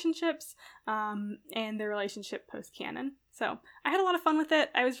their relationships and their relationship post-canon. So I had a lot of fun with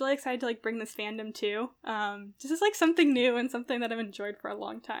it. I was really excited to like bring this fandom too. This is like something new and something that I've enjoyed for a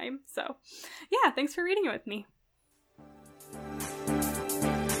long time. So yeah, thanks for reading it with me.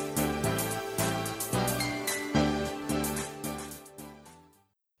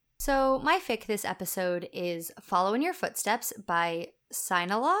 So my fic this episode is Follow in Your Footsteps by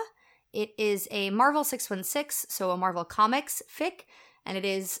Sinala. It is a Marvel 616, so a Marvel Comics fic, and it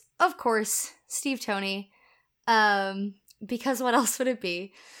is, of course, Steve Toney, because what else would it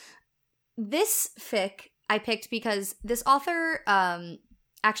be? This fic I picked because this author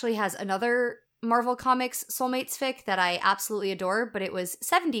actually has another Marvel Comics Soulmates fic that I absolutely adore, but it was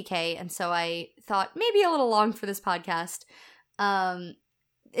 70K, and so I thought maybe a little long for this podcast.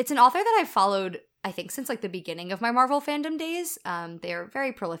 It's an author that I've followed, I think, since like the beginning of my Marvel fandom days. They're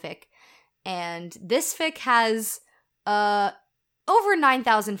very prolific. And this fic has over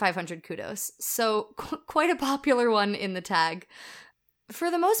 9,500 kudos, so quite a popular one in the tag. For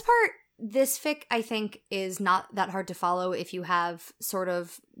the most part, this fic, I think, is not that hard to follow if you have sort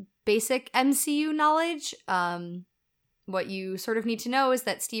of basic MCU knowledge. What you sort of need to know is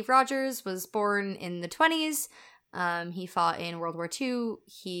that Steve Rogers was born in the 20s. He fought in World War II.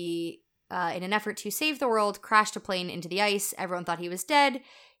 He, in an effort to save the world, crashed a plane into the ice. Everyone thought he was dead.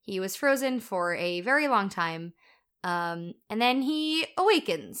 He was frozen for a very long time. And then he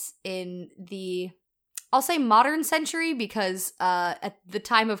awakens in the, I'll say modern century, because at the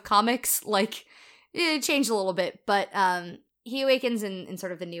time of comics, like, it changed a little bit. But he awakens in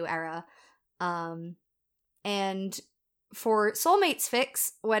sort of the new era. And for Soulmates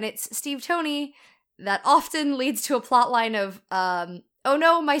fics, when it's Steve Toney, that often leads to a plotline of, oh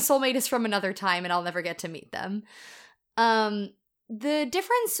no, my soulmate is from another time and I'll never get to meet them. The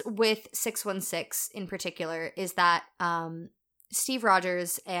difference with 616 in particular is that Steve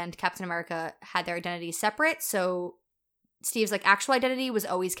Rogers and Captain America had their identities separate, so Steve's like actual identity was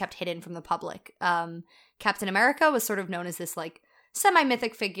always kept hidden from the public. Captain America was sort of known as this like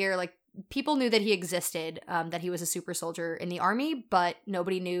semi-mythic figure, like people knew that he existed, that he was a super soldier in the army, but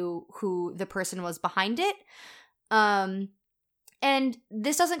nobody knew who the person was behind it. And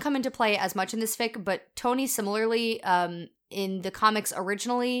this doesn't come into play as much in this fic, but Tony similarly, in the comics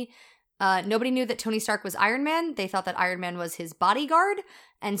originally, nobody knew that Tony Stark was Iron Man. They thought that Iron Man was his bodyguard,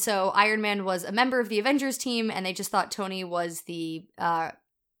 and so Iron Man was a member of the Avengers team, and they just thought Tony was the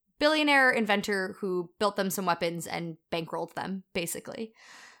billionaire inventor who built them some weapons and bankrolled them, basically.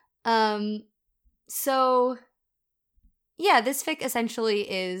 So yeah, this fic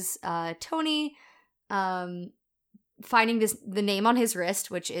essentially is Tony finding the name on his wrist,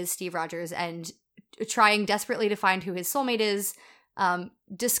 which is Steve Rogers, and trying desperately to find who his soulmate is,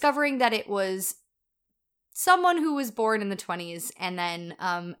 discovering that it was someone who was born in the 20s, and then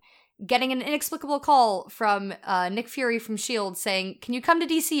getting an inexplicable call from Nick Fury from S.H.I.E.L.D. saying, "Can you come to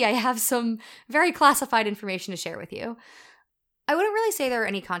DC? I have some very classified information to share with you." I wouldn't really say there are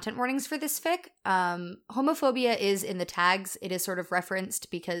any content warnings for this fic. Homophobia is in the tags. It is sort of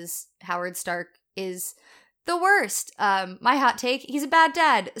referenced because Howard Stark is the worst. My hot take, he's a bad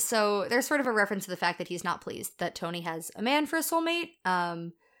dad. So there's sort of a reference to the fact that he's not pleased that Tony has a man for a soulmate.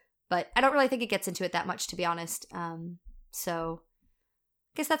 But I don't really think it gets into it that much, to be honest. So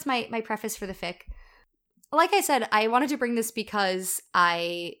I guess that's my preface for the fic. Like I said, I wanted to bring this because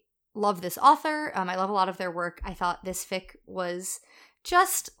I love this author. I love a lot of their work. I thought this fic was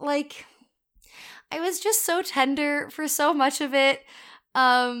just like, I was just so tender for so much of it.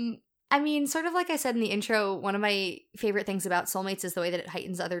 I mean, sort of like I said in the intro, one of my favorite things about soulmates is the way that it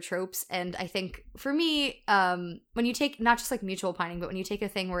heightens other tropes. And I think for me, when you take not just like mutual pining, but when you take a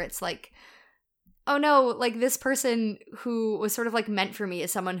thing where it's like, oh no, like this person who was sort of like meant for me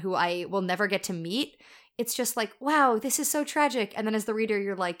is someone who I will never get to meet. It's just like, wow, this is so tragic. And then as the reader,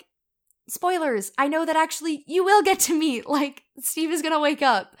 you're like, spoilers, I know that actually you will get to meet. Like, Steve is gonna wake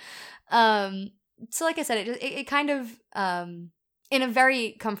up. So like I said, it kind of, in a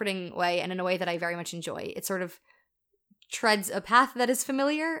very comforting way and in a way that I very much enjoy. It sort of treads a path that is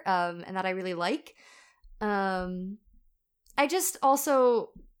familiar, and that I really like. I just also,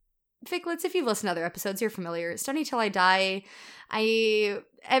 Ficklets, if you've listened to other episodes, you're familiar. Study Till I Die. I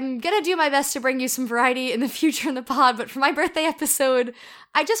am gonna do my best to bring you some variety in the future in the pod, but for my birthday episode,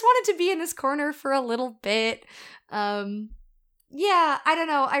 I just wanted to be in this corner for a little bit. Yeah, I don't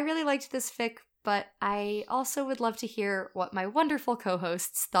know. I really liked this fic, but I also would love to hear what my wonderful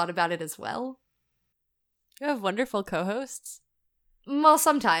co-hosts thought about it as well. You have wonderful co-hosts? Well,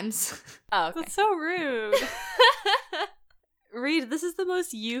 sometimes. Oh, okay. That's so rude. Reed, this is the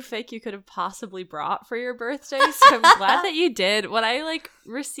most you fic you could have possibly brought for your birthday, so I'm glad that you did. When I, like,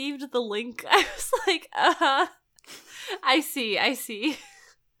 received the link, I was like, I see.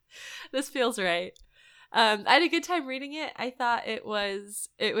 This feels right. I had a good time reading it. I thought it was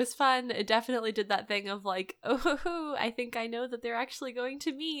fun. It definitely did that thing of like, oh, I think I know that they're actually going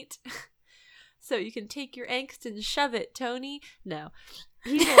to meet. So you can take your angst and shove it, Tony. No,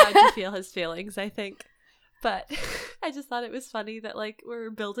 he's allowed to feel his feelings, I think. But I just thought it was funny that like we're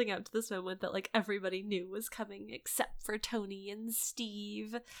building up to this moment that like everybody knew was coming except for Tony and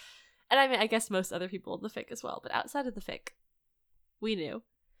Steve. And I mean, I guess most other people in the fic as well, but outside of the fic, we knew.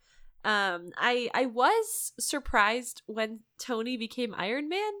 I was surprised when Tony became Iron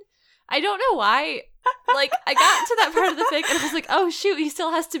Man. I don't know why. Like, I got to that part of the fic and I was like, oh shoot, he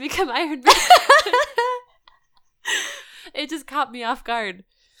still has to become Iron Man. It just caught me off guard.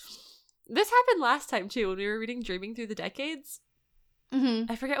 This happened last time too, when we were reading Dreaming Through the Decades.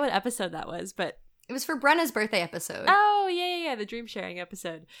 Mm-hmm. I forget what episode that was, but it was for Brenna's birthday episode. Oh, yeah, the dream sharing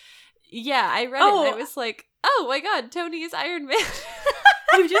episode. Yeah, I read it and I was like, oh my god, Tony is Iron Man.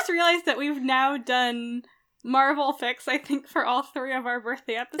 I've just realized that we've now done Marvel fics, I think, for all 3 of our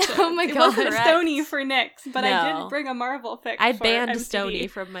birthday episodes. Oh my god. It wasn't correct. Stony for Nick's, but No. I did bring a Marvel fic I for banned MTV. Stony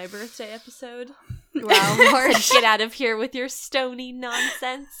from my birthday episode. Wow, Lord. Get out of here with your Stony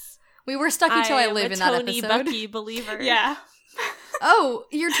nonsense. We were Stucky Till I Live in that Tony episode. Bucky believer. Yeah. Oh,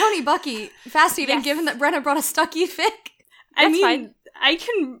 you're Tony Bucky. Fascinating, Yes. given that Brenna brought a Stucky fic. I That's mean, fine. I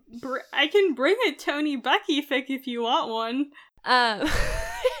can bring a Tony Bucky fic if you want one.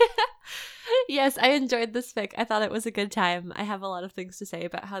 Yes, I enjoyed this fic. I thought it was a good time. I have a lot of things to say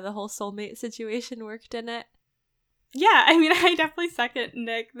about how the whole soulmate situation worked in it. Yeah, I mean, I definitely second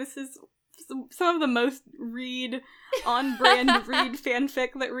Nick. This is some of the most on-brand Reed fanfic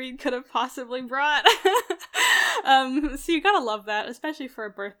that Reed could have possibly brought. So you gotta love that, especially for a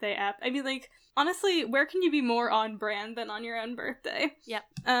birthday app. I mean, like, honestly, where can you be more on-brand than on your own birthday? Yep.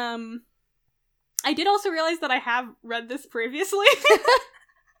 I did also realize that I have read this previously.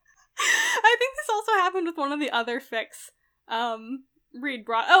 I think this also happened with one of the other fics Reed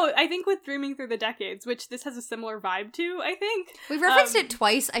brought. Oh, I think with Dreaming Through the Decades, which this has a similar vibe to, I think. We've referenced it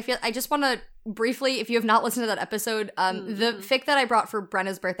twice. I just want to briefly, if you have not listened to that episode, the fic that I brought for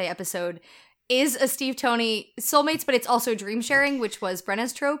Brenna's birthday episode is a Steve Tony soulmates, but it's also dream sharing, which was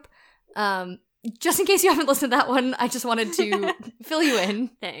Brenna's trope. Just in case you haven't listened to that one, I just wanted to fill you in.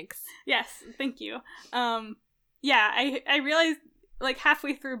 Thanks. Yes, thank you. Yeah, I realized like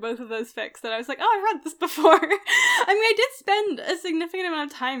halfway through both of those fics that I was like, oh, I've read this before. I mean, I did spend a significant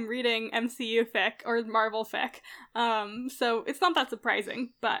amount of time reading MCU fic or Marvel fic, so it's not that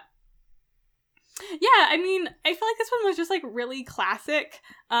surprising, but yeah, I mean, I feel like this one was just like really classic.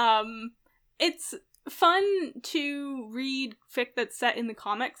 It's fun to read fic that's set in the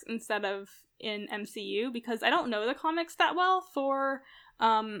comics instead of in MCU, because I don't know the comics that well for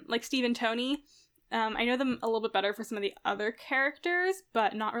like Steve and Tony. I know them a little bit better for some of the other characters,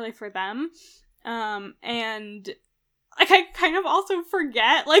 but not really for them. And like I kind of also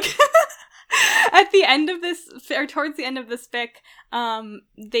forget like At the end of this, or towards the end of this fic,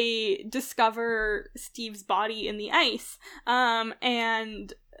 they discover Steve's body in the ice,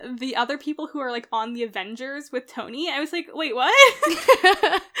 and the other people who are, like, on the Avengers with Tony, I was like, wait, what?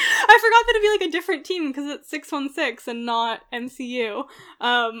 I forgot that it'd be, like, a different team, because it's 616 and not MCU.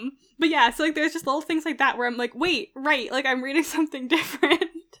 But yeah, so, like, there's just little things like that where I'm like, wait, right, like, I'm reading something different.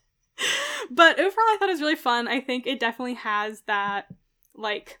 But overall, I thought it was really fun. I think it definitely has that,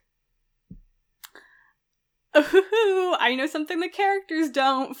 like, ooh, I know something the characters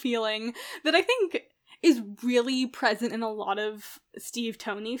don't feeling that I think is really present in a lot of Steve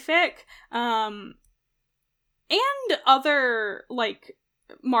Tony fic, and other, like,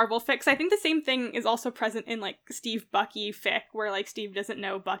 Marvel fics. I think the same thing is also present in, like, Steve Bucky fic, where, like, Steve doesn't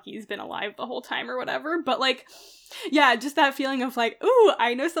know Bucky's been alive the whole time or whatever, but, like, yeah, just that feeling of, like, ooh,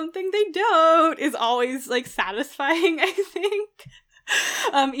 I know something they don't is always, like, satisfying, I think.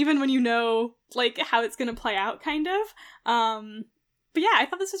 Even when you know, like, how it's gonna play out, kind of. But yeah, I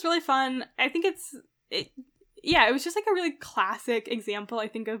thought this was really fun. I think it was just, like, a really classic example, I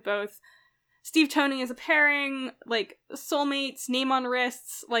think, of both Steve Tony as a pairing, like, soulmates, name on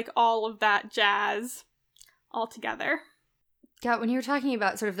wrists, like, all of that jazz all together. Yeah, when you were talking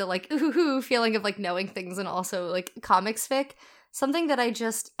about sort of the, like, ooh feeling of, like, knowing things and also, like, comics fic, something that I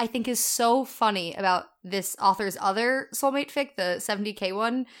think is so funny about this author's other soulmate fic, the 70K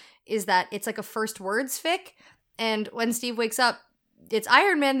one, is that it's, like, a first words fic, and when Steve wakes up, it's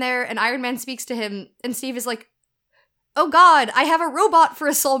Iron Man there, and Iron Man speaks to him, and Steve is like, oh god, I have a robot for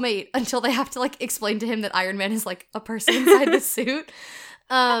a soulmate, until they have to, like, explain to him that Iron Man is, like, a person inside the suit.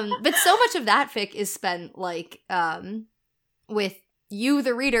 But so much of that fic is spent, like, with you,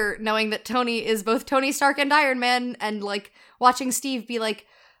 the reader, knowing that Tony is both Tony Stark and Iron Man, and, like, watching Steve be like,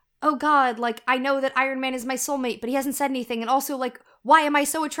 oh god, like, I know that Iron Man is my soulmate, but he hasn't said anything, and also, like, why am I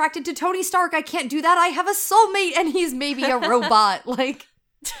so attracted to Tony Stark? I can't do that, I have a soulmate, and he's maybe a robot. Like,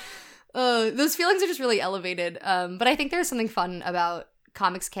 those feelings are just really elevated, but I think there's something fun about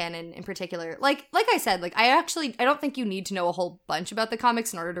comics canon in particular. Like I said, like, I don't think you need to know a whole bunch about the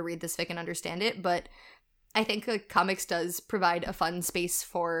comics in order to read this fic and understand it, but I think, like, comics does provide a fun space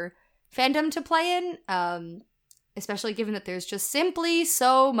for fandom to play in, especially given that there's just simply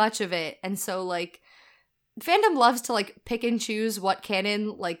so much of it. And so, like, fandom loves to, like, pick and choose what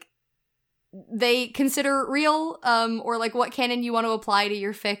canon, like, they consider real, or, like, what canon you want to apply to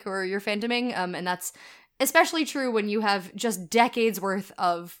your fic or your fandoming, and that's especially true when you have just decades worth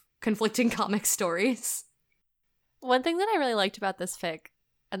of conflicting comic stories. One thing that I really liked about this fic,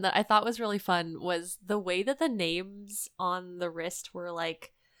 and that I thought was really fun, was the way that the names on the wrist were,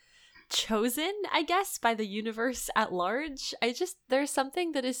 like, chosen, I guess, by the universe at large. There's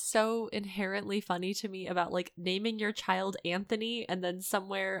something that is so inherently funny to me about, like, naming your child Anthony, and then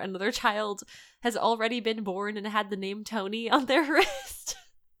somewhere another child has already been born and had the name Tony on their wrist.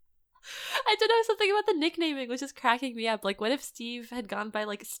 I don't know, something about the nicknaming was just cracking me up. Like, what if Steve had gone by,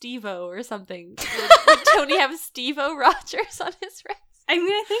 like, Steve-O or something? Would Tony have Steve-O Rogers on his wrist? I mean,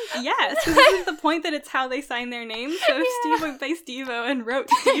 I think yes, because isn't the point that it's how they sign their names? So if Steve went by Steve-O and wrote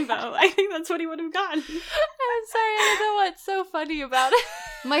Steve-O, I think that's what he would have gotten. I'm sorry, I don't know what's so funny about it.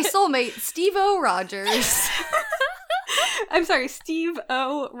 My soulmate, Steve-O Rogers. I'm sorry,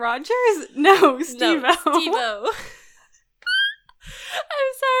 Steve-O Rogers? No, Steve-O. No, Steve-O.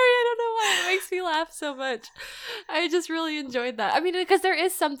 I'm sorry, I don't know why it makes me laugh so much. I just really enjoyed that. I mean, because there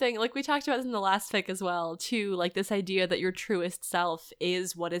is something, like we talked about this in the last fic as well, too, like this idea that your truest self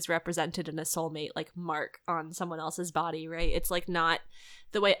is what is represented in a soulmate, like, mark on someone else's body, right? It's, like, not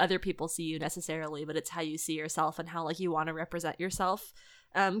the way other people see you necessarily, but it's how you see yourself and how, like, you want to represent yourself,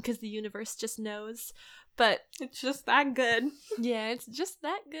 because the universe just knows. But it's just that good. Yeah, it's just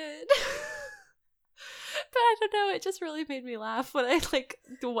that good. But I don't know, it just really made me laugh when I, like,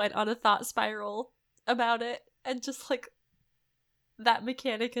 went on a thought spiral about it, and just, like, that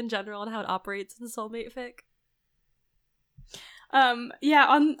mechanic in general and how it operates in soulmate fic. Yeah,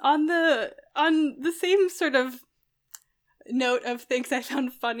 on the same sort of note of things I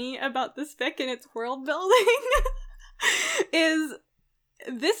found funny about this fic and its world building is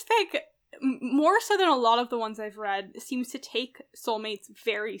this fic, more so than a lot of the ones I've read, seems to take soulmates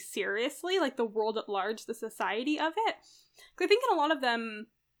very seriously, like the world at large, the society of it. 'Cause I think in a lot of them,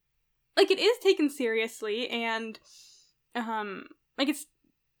 like, it is taken seriously, and like, it's,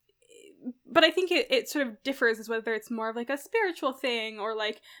 but I think it sort of differs as whether it's more of, like, a spiritual thing, or,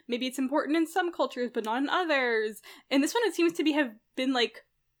 like, maybe it's important in some cultures but not in others. And this one, it seems to have been, like,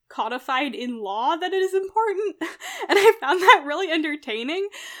 codified in law that it is important. And I found that really entertaining,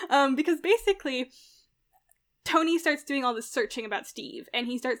 because basically Tony starts doing all this searching about Steve, and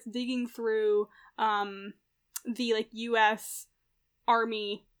he starts digging through the like U.S.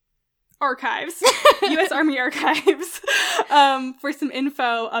 Army archives, U.S. Army archives, for some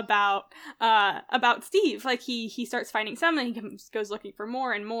info about Steve. Like he starts finding some, and he goes looking for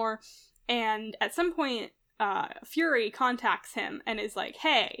more and more. And at some point, Fury contacts him and is like,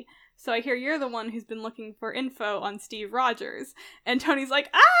 "Hey, so I hear you're the one who's been looking for info on Steve Rogers." And Tony's like,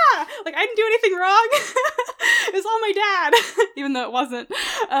 "Ah! Like, I didn't do anything wrong. It was all my dad." Even though it wasn't.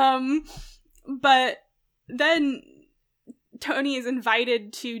 But then Tony is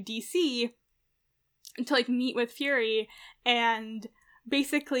invited to DC to, like, meet with Fury, and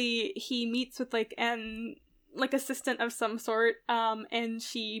basically he meets with, like, an assistant of some sort, and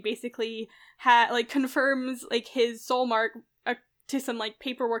she basically confirms, like, his soul mark to some, like,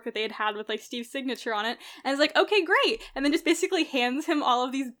 paperwork that they had with, like, Steve's signature on it, and is like, "Okay, great," and then just basically hands him all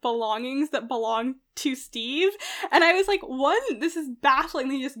of these belongings that belong to Steve. And I was like, one, this is baffling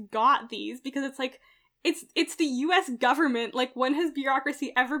they just got these, because it's like, it's the US government. Like, when has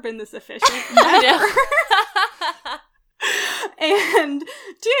bureaucracy ever been this efficient? Never. And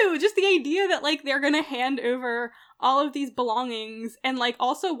two, just the idea that, like, they're gonna hand over all of these belongings and, like,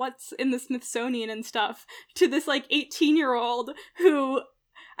 also what's in the Smithsonian and stuff to this, like, 18-year-old who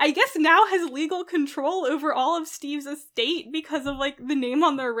I guess now has legal control over all of Steve's estate because of, like, the name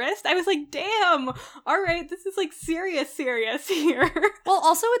on their wrist. I was like, damn, all right, this is, like, serious here. Well,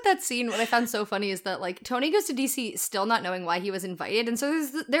 also with that scene, what I found so funny is that, like, Tony goes to DC still not knowing why he was invited, and so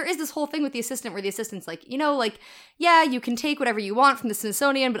there is this whole thing with the assistant where the assistant's like, you know, like, yeah, you can take whatever you want from the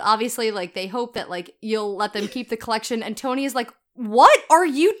Smithsonian, but obviously, like, they hope that, like, you'll let them keep the collection, and Tony is like, what are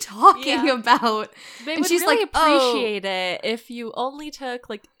you talking about? They and would she's really like, appreciate it if you only took,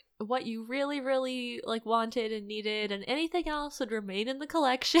 like, what you really, really, like, wanted and needed, and anything else would remain in the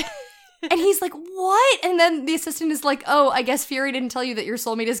collection. And he's like, what? And then the assistant is like, oh, I guess Fury didn't tell you that your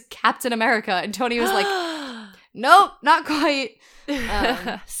soulmate is Captain America. And Tony was like, nope, not quite.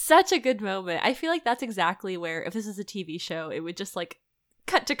 Such a good moment. I feel like that's exactly where, if this is a TV show, it would just, like,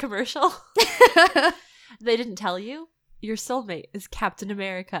 cut to commercial. They didn't tell you? Your soulmate is Captain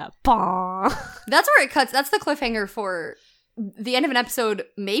America. Bah. That's where it cuts. That's the cliffhanger for the end of an episode,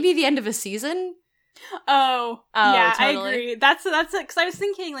 maybe the end of a season. Oh yeah, totally. I agree. That's it. Because I was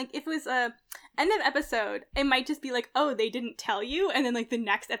thinking, like, if it was a end of episode, it might just be like, oh, they didn't tell you, and then, like, the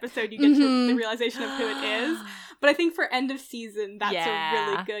next episode you get to the realization of who it is. But I think for end of season, that's a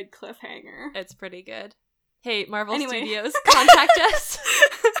really good cliffhanger. It's pretty good. Hey, Marvel Studios, contact us.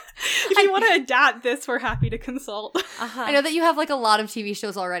 If you want to adapt this, we're happy to consult. I know that you have, like, a lot of TV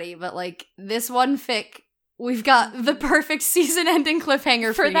shows already, but, like, this one fic, we've got the perfect season-ending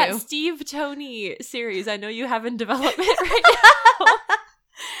cliffhanger for you. For that Steve Tony series I know you have in development right now.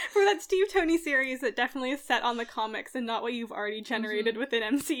 For that Steve Tony series that definitely is set on the comics and not what you've already generated within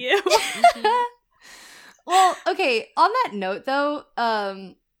MCU. Well, okay, on that note, though,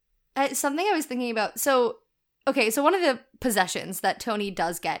 something I was thinking about, so one of the possessions that Tony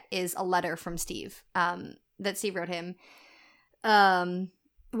does get is a letter from Steve, that Steve wrote him,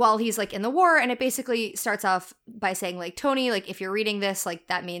 while he's, like, in the war, and it basically starts off by saying, like, Tony, like, if you're reading this, like,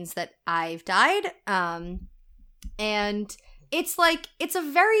 that means that I've died, and it's, like, it's a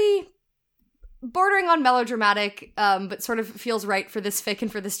very bordering on melodramatic, but sort of feels right for this fic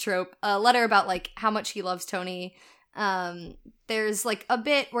and for this trope, a letter about, like, how much he loves Tony. There's, like, a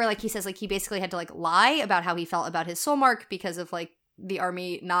bit where, like, he says, like, he basically had to, like, lie about how he felt about his soul mark because of, like, the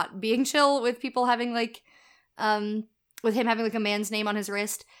army not being chill with people having, like, with him having, like, a man's name on his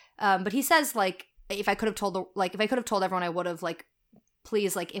wrist. But he says, like, if I could have told everyone, I would have, like,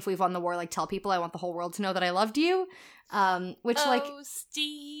 please, like, if we've won the war, like, tell people, I want the whole world to know that I loved you. Which, like,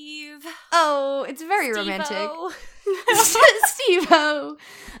 Steve. Oh, it's very romantic. Steve-o.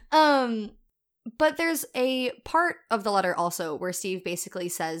 Steve-o. But there's a part of the letter also where Steve basically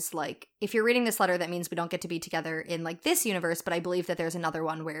says, like, if you're reading this letter, that means we don't get to be together in, like, this universe, but I believe that there's another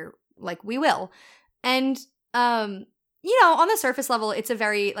one where, like, we will. And, you know, on the surface level, it's a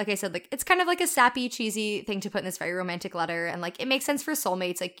very, like I said, like, it's kind of like a sappy, cheesy thing to put in this very romantic letter, and, like, it makes sense for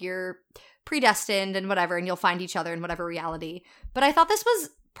soulmates, like, you're predestined and whatever, and you'll find each other in whatever reality. But I thought this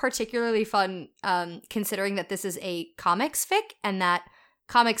was particularly fun, considering that this is a comics fic, and that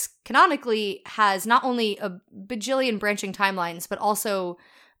comics canonically has not only a bajillion branching timelines, but also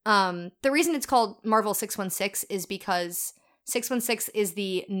the reason it's called Marvel 616 is because 616 is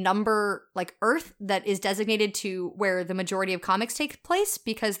the number, like, Earth that is designated to where the majority of comics take place,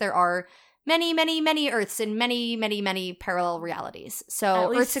 because there are many, many, many Earths in many, many, many parallel realities. So at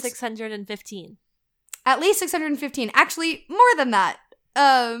least Earth 615. At least 615. Actually, more than that.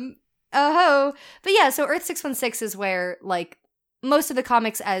 oh ho. But yeah, so Earth 616 is where like most of the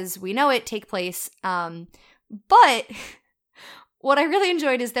comics as we know it take place. But what I really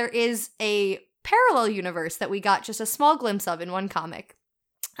enjoyed is there is a parallel universe that we got just a small glimpse of in one comic.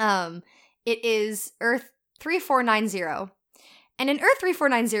 It is Earth 3490. And in Earth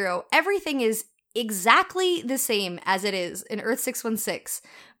 3490, everything is exactly the same as it is in Earth 616.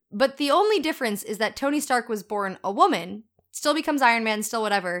 But the only difference is that Tony Stark was born a woman, still becomes Iron Man, still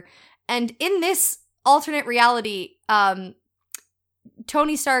whatever. And in this alternate reality,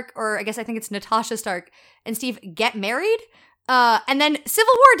 Tony Stark, or I guess I think it's Natasha Stark, and Steve get married. And then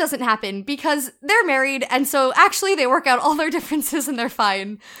Civil War doesn't happen because they're married, and so actually they work out all their differences and they're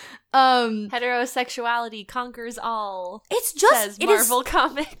fine. Heterosexuality conquers all. It's just says Marvel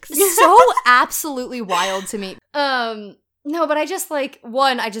Comics. So absolutely wild to me. No, but I just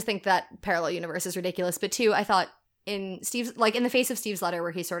I just think that parallel universe is ridiculous. But two, I thought in Steve's, like in the face of Steve's letter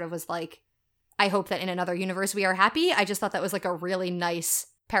where he sort of was like, I hope that in another universe we are happy. I just thought that was like a really nice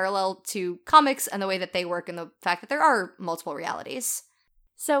parallel to comics and the way that they work and the fact that there are multiple realities.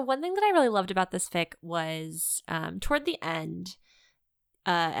 So one thing that I really loved about this fic was toward the end,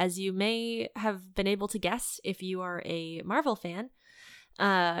 as you may have been able to guess if you are a Marvel fan,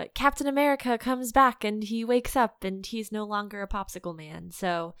 Captain America comes back and he wakes up and he's no longer a popsicle man.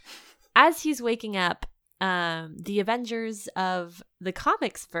 So as he's waking up, the Avengers of the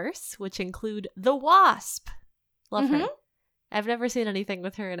comics verse, which include the Wasp, love her. I've never seen anything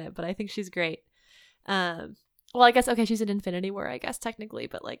with her in it, but I think she's great. Well, I guess, okay, she's in Infinity War, I guess, technically,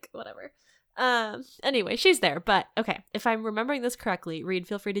 but like, whatever. Anyway, she's there, but okay, if I'm remembering this correctly, Reed,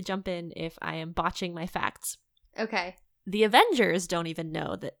 feel free to jump in if I am botching my facts. Okay. The Avengers don't even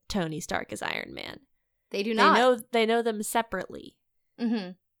know that Tony Stark is Iron Man. They do not. They know them separately.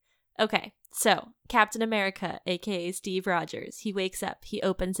 Okay, so Captain America, aka Steve Rogers, he wakes up, he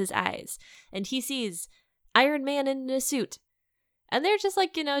opens his eyes, and he sees Iron Man in a suit. And they're just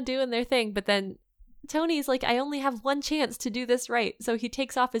like, doing their thing, but then Tony's like, I only have one chance to do this right. So he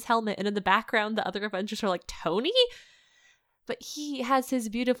takes off his helmet, and in the background, the other Avengers are like, Tony? But he has his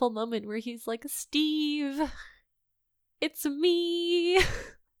beautiful moment where he's like, Steve, it's me.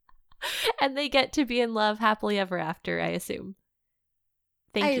 And they get to be in love happily ever after, I assume.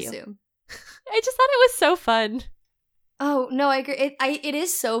 Thank you. I assume. I just thought it was so fun. Oh, no, I agree. It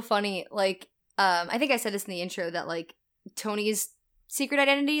is so funny. Like, I think I said this in the intro that, like, Tony's secret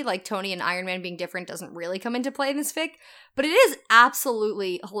identity, like Tony and Iron Man being different, doesn't really come into play in this fic, but it is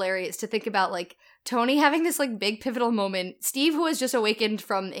absolutely hilarious to think about, like, Tony having this, like, big pivotal moment, Steve, who has just awakened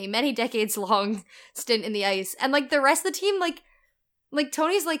from a many decades long stint in the ice, and, like, the rest of the team, like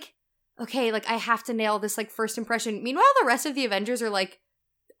Tony's like, okay, like, I have to nail this, like, first impression. Meanwhile, the rest of the Avengers are like,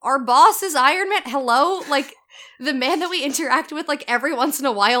 our boss is Iron Man? Hello? Like, the man that we interact with, like, every once in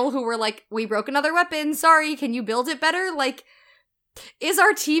a while who we're like, we broke another weapon, sorry, can you build it better? Like, is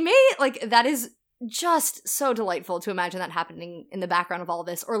our teammate? Like, that is just so delightful to imagine that happening in the background of all of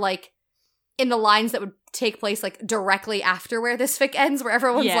this. Or, like, in the lines that would take place, like, directly after where this fic ends, where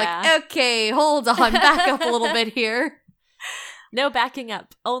everyone's like, okay, hold on, back up a little bit here. No backing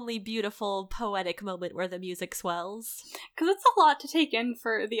up. Only beautiful, poetic moment where the music swells. Because it's a lot to take in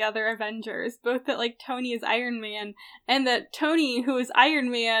for the other Avengers. Both that, like, Tony is Iron Man, and that Tony, who is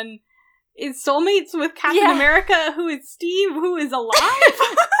Iron Man, is soulmates with Captain America, who is Steve, who is alive. Like,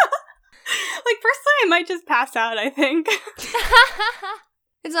 personally, I might just pass out, I think.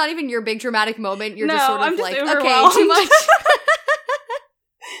 It's not even your big dramatic moment. You're no, just sort of I'm just like, overwhelmed. Okay, too much.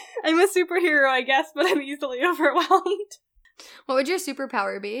 I'm a superhero, I guess, but I'm easily overwhelmed. What would your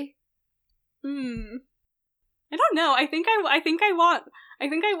superpower be? I don't know. I think I want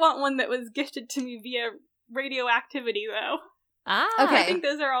one that was gifted to me via radioactivity, though. Okay. I think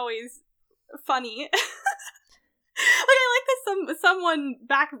those are always funny. Like, I like that someone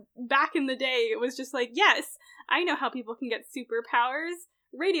back in the day was just like, yes, I know how people can get superpowers.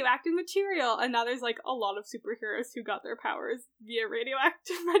 Radioactive material. And now there's, like, a lot of superheroes who got their powers via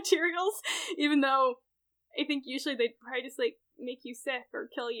radioactive materials, even though I think usually they'd probably just, like, make you sick or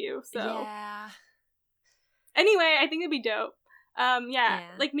kill you, so. Yeah. Anyway, I think it'd be dope.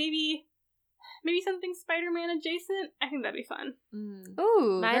 Like, maybe something Spider-Man adjacent. I think that'd be fun.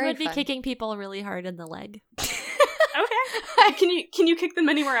 Ooh, mine would be fun. Kicking people really hard in the leg. Okay. Can you kick them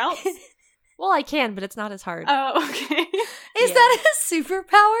anywhere else? Well, I can, but it's not as hard. Oh, okay. Is that a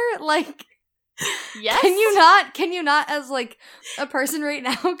superpower? Like, yes. Can you not, as, like, a person right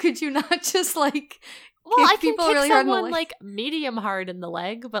now, could you not just, like, well, I can people kick really someone, hard in the leg? like, medium hard in the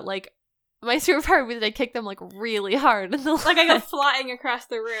leg, but, like, my superpower would be that I kick them, like, really hard in the leg. Like, I go flying across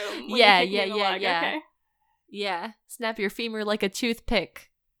the room. Yeah. Okay. Yeah. Snap your femur like a toothpick.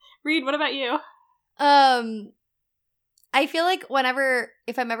 Reed, what about you? I feel like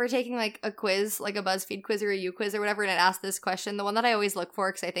if I'm ever taking like a quiz, like a BuzzFeed quiz or a U quiz or whatever, and it asks this question, the one that I always look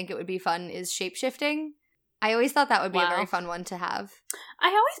for, because I think it would be fun, is shapeshifting. I always thought that would be a very fun one to have. I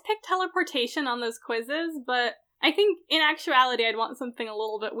always pick teleportation on those quizzes, but I think in actuality I'd want something a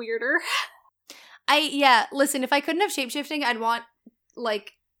little bit weirder. Listen, if I couldn't have shapeshifting, I'd want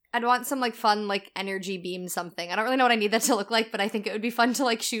some like fun like energy beam something. I don't really know what I need that to look like, but I think it would be fun to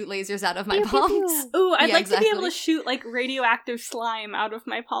like shoot lasers out of my palms. Ooh, I'd like to be able to shoot like radioactive slime out of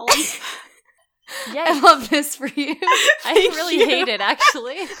my palms. Yeah, I love this for you. I really hate it,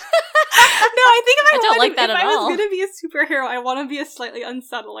 actually. No, I think if don't like that if at I all. was going to be a superhero, I want to be a slightly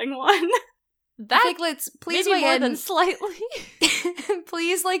unsettling one. That Figlets, please maybe weigh more in. than slightly.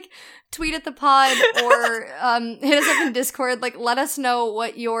 Please, like, tweet at the pod or hit us up in Discord. Like, let us know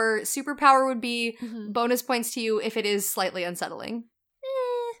what your superpower would be. Mm-hmm. Bonus points to you if it is slightly unsettling.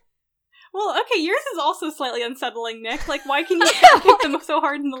 Well, okay, yours is also slightly unsettling, Nick. Like, why can you kick them so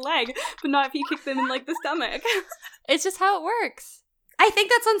hard in the leg, but not if you kick them in, like, the stomach? It's just how it works. I think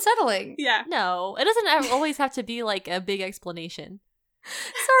that's unsettling. Yeah. No, it doesn't always have to be like a big explanation.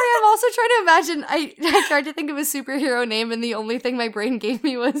 Sorry, I'm also trying to imagine. I tried to think of a superhero name, and the only thing my brain gave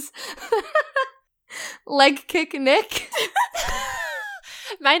me was Leg Kick Nick.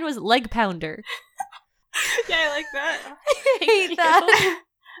 Mine was Leg Pounder. Yeah, I like that. I hate that.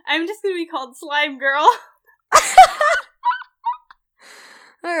 I'm just gonna be called Slime Girl.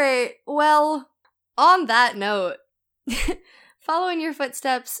 Alright, well, on that note, Follow in Your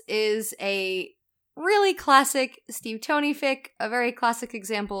Footsteps is a really classic Steve Toney fic, a very classic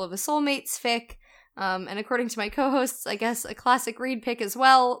example of a Soulmates fic, and according to my co-hosts, I guess a classic Reed pick as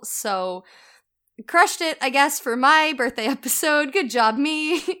well, so crushed it, I guess, for my birthday episode. Good job,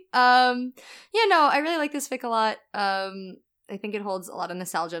 me. I really like this fic a lot. I think it holds a lot of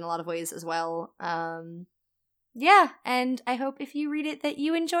nostalgia in a lot of ways as well. And I hope if you read it that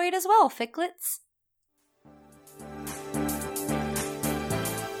you enjoy it as well, ficklets.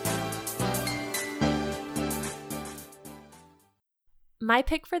 My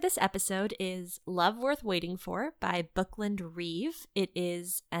pick for this episode is Love Worth Waiting For by Bookland Reeve. It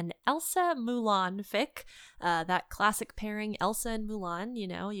is an Elsa Mulan fic, that classic pairing Elsa and Mulan. You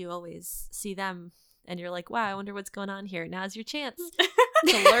know, you always see them and you're like, wow, I wonder what's going on here. Now's your chance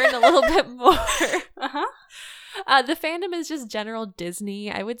to learn a little bit more. The fandom is just general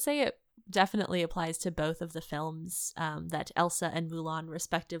Disney. I would say it definitely applies to both of the films that Elsa and Mulan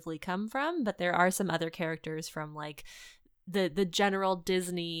respectively come from, but there are some other characters from like the general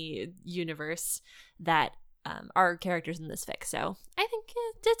Disney universe that are characters in this fic. So I think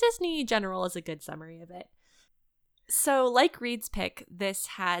Disney general is a good summary of it. So like Reed's pick, this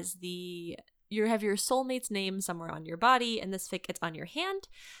has you have your soulmate's name somewhere on your body, and this fic, it's on your hand.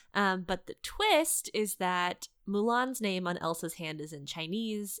 But the twist is that Mulan's name on Elsa's hand is in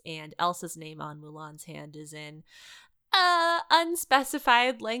Chinese, and Elsa's name on Mulan's hand is in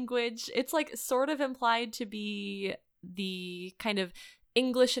unspecified language. It's like sort of implied to be the kind of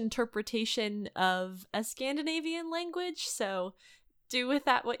English interpretation of a Scandinavian language, so do with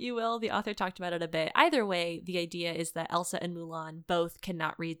that what you will. The author talked about it a bit. Either way, the idea is that Elsa and Mulan both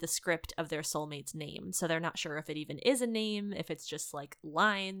cannot read the script of their soulmate's name, so they're not sure if it even is a name, if it's just like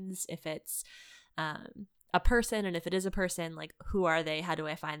lines, if it's a person, and if it is a person, like who are they, how do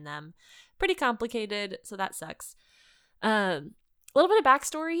I find them? Pretty complicated, so that sucks. A little bit of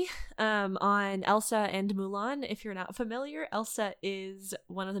backstory on Elsa and Mulan. If you're not familiar, Elsa is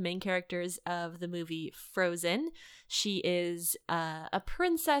one of the main characters of the movie Frozen. She is a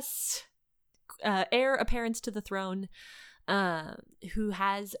princess, heir apparent to the throne, who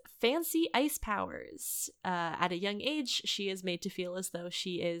has fancy ice powers. At a young age, she is made to feel as though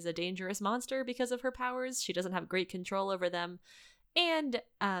she is a dangerous monster because of her powers. She doesn't have great control over them. And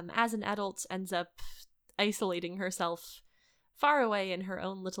as an adult, ends up isolating herself far away in her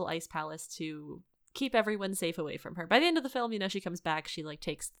own little ice palace to keep everyone safe away from her. By the end of the film, she comes back, she like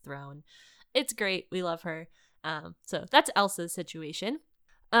takes the throne. It's great. We love her. So that's Elsa's situation.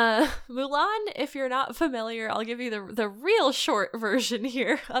 Mulan, if you're not familiar, I'll give you the real short version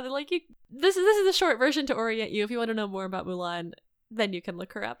here. This is the short version to orient you. If you want to know more about Mulan, then you can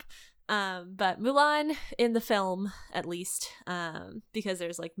look her up. But Mulan in the film, at least, because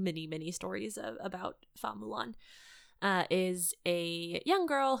there's like many stories about Fa Mulan, is a young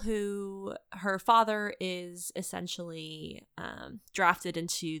girl who her father is essentially drafted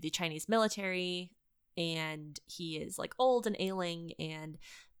into the Chinese military, and he is like old and ailing, and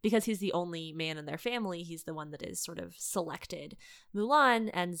because he's the only man in their family, he's the one that is sort of selected.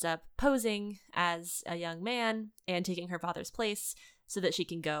 Mulan ends up posing as a young man and taking her father's place so that she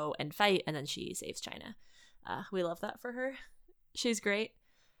can go and fight, and then she saves China. We love that for her. She's great.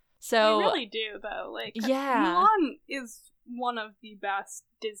 So we really do, though. Like, yeah, Mulan is one of the best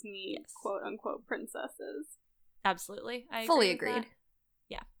Disney quote-unquote princesses. Absolutely. I fully agree with agreed. that.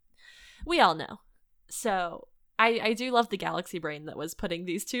 Yeah. We all know. So I do love the galaxy brain that was putting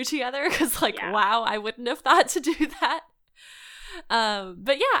these two together, because wow, I wouldn't have thought to do that.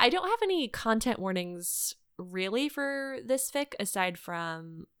 But yeah, I don't have any content warnings really for this fic, aside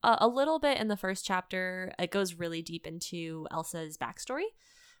from a little bit in the first chapter. It goes really deep into Elsa's backstory.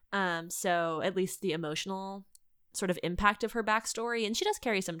 So at least the emotional sort of impact of her backstory, and she does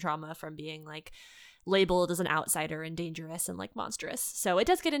carry some trauma from being like labeled as an outsider and dangerous and like monstrous. So it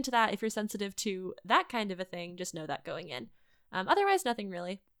does get into that. If you're sensitive to that kind of a thing, just know that going in. Otherwise, nothing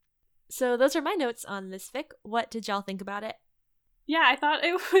really. So those are my notes on this fic. What did y'all think about it? Yeah, I thought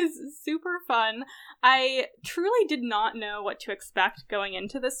it was super fun. I truly did not know what to expect going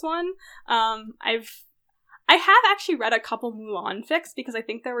into this one. I have actually read a couple Mulan fics, because I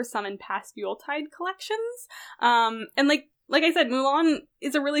think there were some in past Yuletide collections. And like I said, Mulan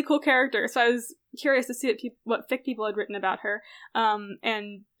is a really cool character, so I was curious to see what fic people had written about her.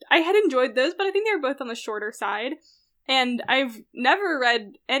 And I had enjoyed those, but I think they were both on the shorter side. And I've never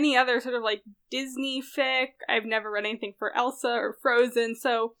read any other sort of like Disney fic. I've never read anything for Elsa or Frozen,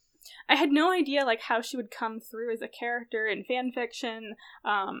 so I had no idea like how she would come through as a character in fan fiction,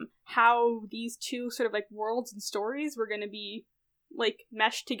 how these two sort of like worlds and stories were going to be like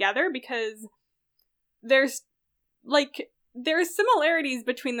meshed together, because there's similarities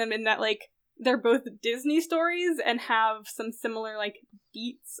between them in that like they're both Disney stories and have some similar like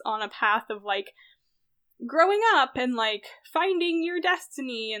beats on a path of like growing up and like finding your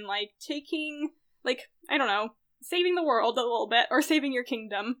destiny and like taking like, I don't know, saving the world a little bit, or saving your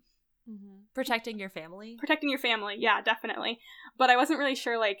kingdom. Mm-hmm. Protecting your family, yeah, definitely. But I wasn't really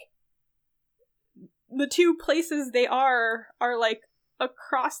sure like the two places they are like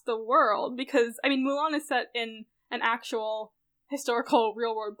across the world, because I mean Mulan is set in an actual historical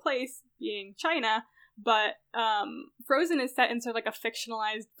real world place, being China, but Frozen is set in sort of like a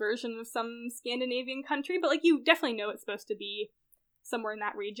fictionalized version of some Scandinavian country, but like you definitely know it's supposed to be somewhere in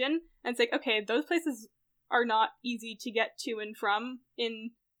that region, and it's like, okay, those places are not easy to get to and from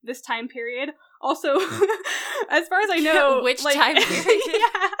in this time period. Also, as far as I know, which like, time period?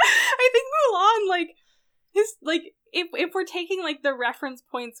 Yeah, I think Mulan, like, his like, if we're taking like the reference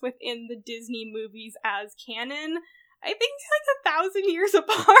points within the Disney movies as canon, I think it's like 1,000 years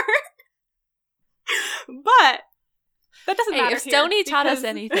apart. But that doesn't matter. If Stoney taught us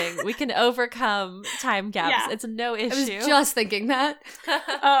anything, we can overcome time gaps. Yeah. It's no issue. I was just thinking that.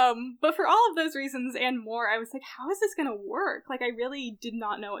 But for all of those reasons and more, I was like, how is this gonna work? Like, I really did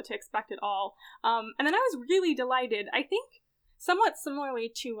not know what to expect at all. And then I was really delighted. I think somewhat similarly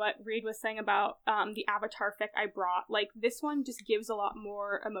to what Reed was saying about the Avatar fic I brought, like, this one just gives a lot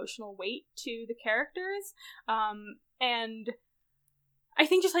more emotional weight to the characters. And I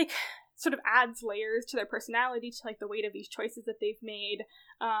think just, like, sort of adds layers to their personality, to like the weight of these choices that they've made,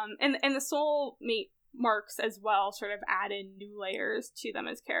 and the soulmate marks as well sort of add in new layers to them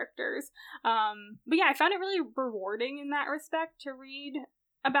as characters. But yeah, I found it really rewarding in that respect to read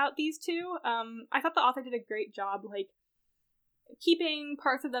about these two. I thought the author did a great job like keeping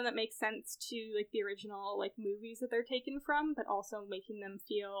parts of them that make sense to like the original like movies that they're taken from, but also making them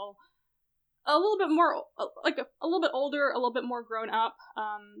feel a little bit more, like, a little bit older, a little bit more grown up.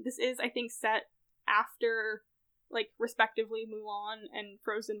 This is, I think, set after, like, respectively, Mulan and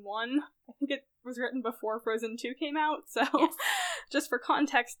Frozen 1. I think it was written before Frozen 2 came out, so yes. Just for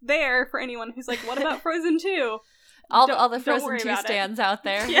context there, for anyone who's like, what about Frozen 2? All the Frozen 2 stands out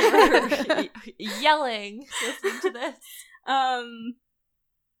there yelling, listening to this. But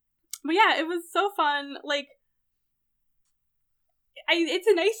yeah, it was so fun, like, it's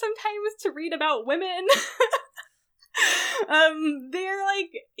nice sometimes to read about women. They're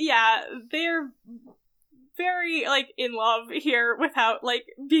like, yeah, they're very like in love here without like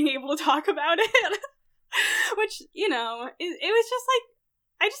being able to talk about it. Which, you know, it was just like,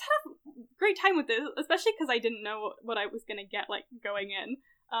 I just had a great time with this, especially because I didn't know what I was gonna get like going in.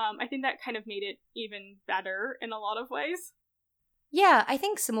 I think that kind of made it even better in a lot of ways. Yeah, I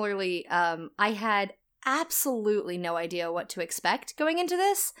think similarly, I had absolutely no idea what to expect going into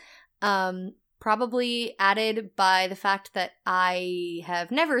this. Probably added by the fact that I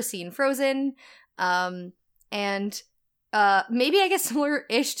have never seen Frozen, and maybe I guess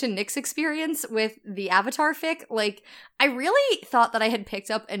similar-ish to Nick's experience with the Avatar fic. Like, I really thought that I had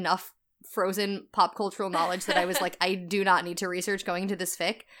picked up enough Frozen pop cultural knowledge that I was like, I do not need to research going into this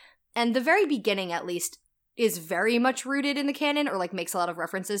fic. And the very beginning, at least, is very much rooted in the canon or like makes a lot of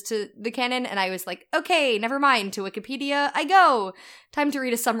references to the canon, and I was like, okay, never mind, to Wikipedia I go. Time to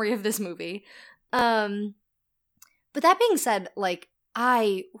read a summary of this movie. But that being said, like,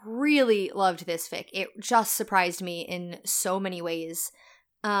 I really loved this fic. It just surprised me in so many ways.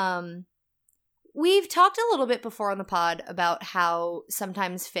 We've talked a little bit before on the pod about how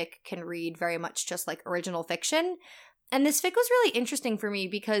sometimes fic can read very much just like original fiction, and this fic was really interesting for me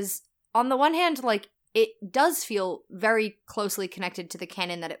because on the one hand, like, it does feel very closely connected to the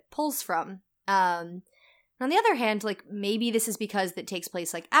canon that it pulls from. On the other hand, like, maybe this is because it takes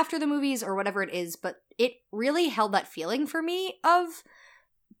place, like, after the movies or whatever it is, but it really held that feeling for me of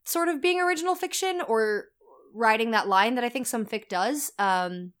sort of being original fiction or riding that line that I think some fic does.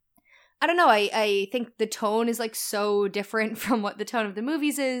 I don't know, I think the tone is, like, so different from what the tone of the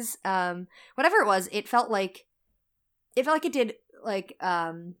movies is. Whatever it was, it felt like it did, like,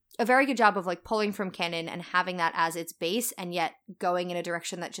 a very good job of, like, pulling from canon and having that as its base, and yet going in a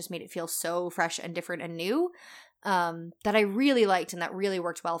direction that just made it feel so fresh and different and new, that I really liked, and that really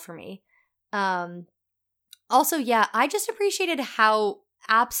worked well for me. Also, yeah, I just appreciated how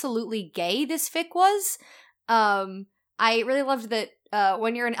absolutely gay this fic was. I really loved that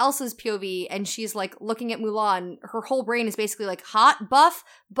when you're in Elsa's POV and she's, like, looking at Mulan, her whole brain is basically like, hot, buff,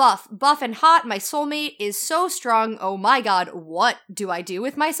 and hot, my soulmate is so strong, oh my god, what do I do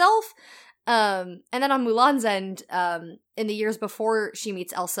with myself? And then on Mulan's end, in the years before she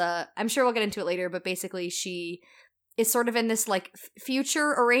meets Elsa, I'm sure we'll get into it later, but basically she is sort of in this, like, future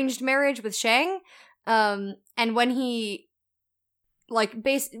arranged marriage with Shang, and when he, like,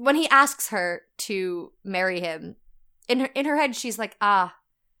 when he asks her to marry him, in her head, she's like, I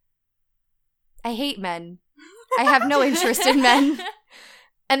hate men. I have no interest in men.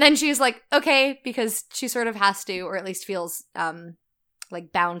 And then she's like, okay, because she sort of has to, or at least feels,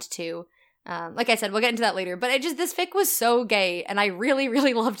 like, bound to. Like I said, we'll get into that later. But this fic was so gay, and I really,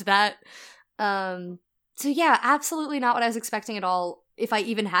 really loved that. So yeah, absolutely not what I was expecting at all, if I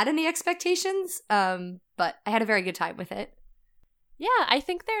even had any expectations. But I had a very good time with it. Yeah, I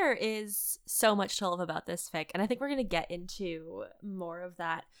think there is so much to love about this fic, and I think we're going to get into more of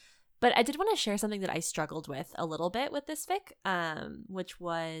that. But I did want to share something that I struggled with a little bit with this fic, which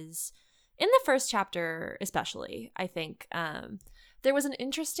was in the first chapter especially, I think. There was an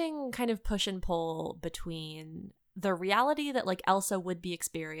interesting kind of push and pull between the reality that, like, Elsa would be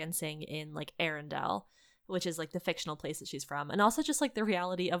experiencing in, like, Arendelle, which is, like, the fictional place that she's from, and also just, like, the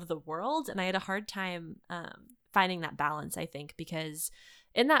reality of the world. And I had a hard time finding that balance, I think, because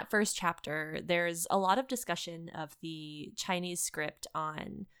in that first chapter, there's a lot of discussion of the Chinese script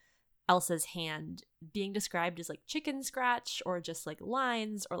on Elsa's hand being described as, like, chicken scratch, or just, like,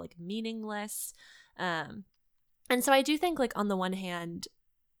 lines, or, like, meaningless. And so I do think, like, on the one hand,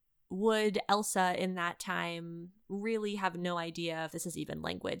 would Elsa in that time really have no idea if this is even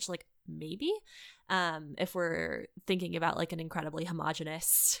language? Like, maybe, if we're thinking about, like, an incredibly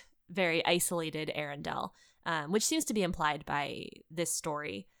homogenous, very isolated Arendelle, which seems to be implied by this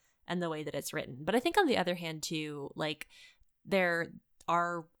story and the way that it's written. But I think on the other hand, too, like, there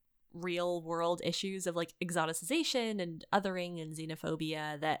are real world issues of, like, exoticization and othering and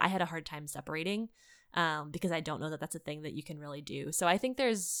xenophobia that I had a hard time separating, because I don't know that that's a thing that you can really do. So I think there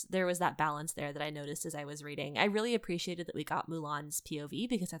was that balance there that I noticed as I was reading. I really appreciated that we got Mulan's POV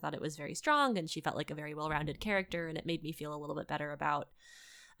because I thought it was very strong and she felt like a very well-rounded character, and it made me feel a little bit better about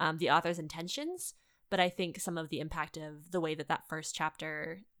the author's intentions. But I think some of the impact of the way that first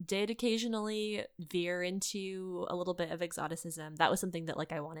chapter did occasionally veer into a little bit of exoticism, that was something that,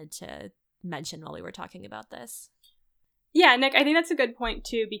 like, I wanted to mention while we were talking about this. Yeah, Nick, I think that's a good point,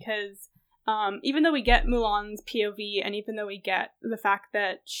 too, because even though we get Mulan's POV, and even though we get the fact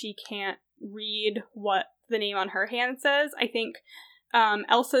that she can't read what the name on her hand says, I think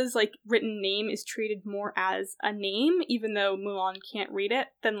Elsa's, like, written name is treated more as a name, even though Mulan can't read it,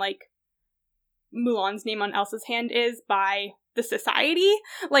 than, like, Mulan's name on Elsa's hand is by the society.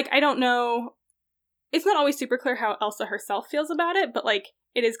 Like, I don't know, it's not always super clear how Elsa herself feels about it, but, like,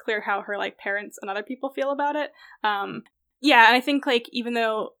 it is clear how her, like, parents and other people feel about it. Yeah, and I think, like, even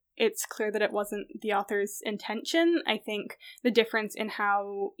though it's clear that it wasn't the author's intention, I think the difference in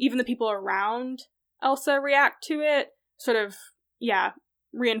how even the people around Elsa react to it sort of, yeah,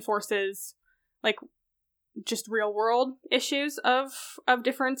 reinforces, like, just real world issues of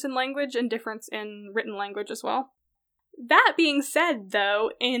difference in language and difference in written language as well. That being said,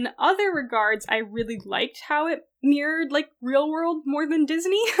 though, in other regards, I really liked how it mirrored, like, real world more than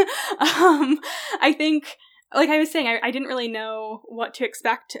Disney. I think, like I was saying, I didn't really know what to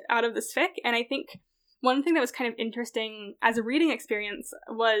expect out of this fic, and I think one thing that was kind of interesting as a reading experience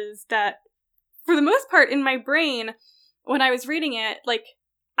was that for the most part, in my brain, when I was reading it, like,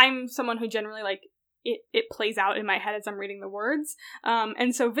 I'm someone who generally, like, it plays out in my head as I'm reading the words.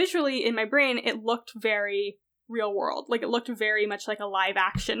 And so visually, in my brain, it looked very real world. Like, it looked very much like a live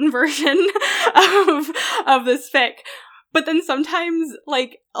action version of this fic. But then sometimes,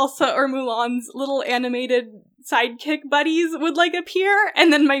 like, Elsa or Mulan's little animated sidekick buddies would, like, appear,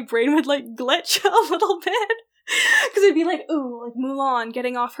 and then my brain would, like, glitch a little bit. Because it'd be like, ooh, like, Mulan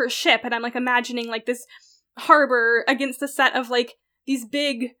getting off her ship, and I'm, like, imagining, like, this harbor against a set of, like, these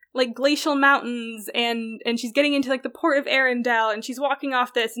big, like, glacial mountains, and she's getting into, like, the port of Arendelle, and she's walking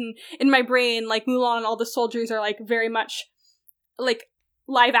off this, and in my brain, like, Mulan and all the soldiers are, like, very much, like,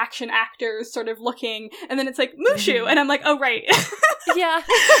 live action actors sort of looking, and then it's like, Mushu, and I'm like, oh, right. Yeah.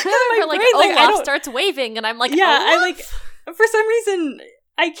 Or, like, brain, Olaf starts waving, and I'm like, yeah, Olaf? I, like, for some reason,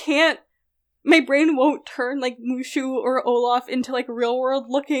 I can't, my brain won't turn, like, Mushu or Olaf into, like,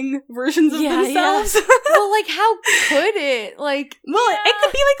 real-world-looking versions of themselves. Yeah. Well, like, how could it? Like, well, it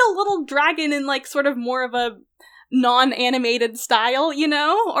could be, like, a little dragon in, like, sort of more of a non-animated style, you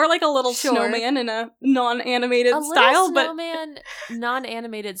know? Or, like, a little snowman in a non-animated style. A little snowman,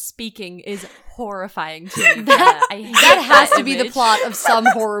 non-animated speaking is horrifying to me. That has to be the plot of some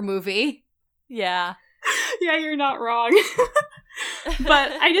horror movie. Yeah. Yeah, you're not wrong.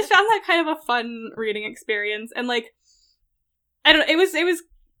 But I just found that kind of a fun reading experience, and, like, I don't know,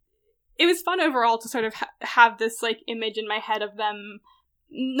 it was fun overall to sort of have this, like, image in my head of them,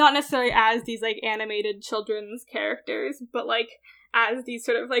 not necessarily as these, like, animated children's characters, but, like, as these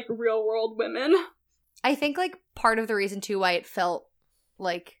sort of, like, real world women. I think, like, part of the reason too why it felt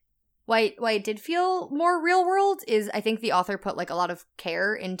like why it did feel more real world is I think the author put, like, a lot of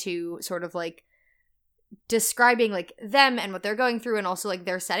care into sort of, like, describing, like, them and what they're going through, and also, like,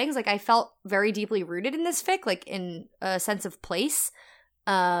 their settings. Like, I felt very deeply rooted in this fic, like, in a sense of place,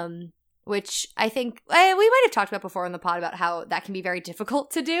 which I think we might have talked about before on the pod about how that can be very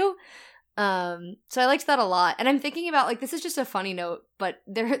difficult to do. So I liked that a lot. And I'm thinking about, like, this is just a funny note, but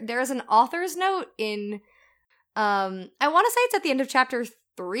there is an author's note in I want to say it's at the end of chapter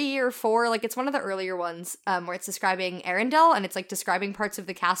 3 or 4, like, it's one of the earlier ones, where it's describing Arendelle, and it's, like, describing parts of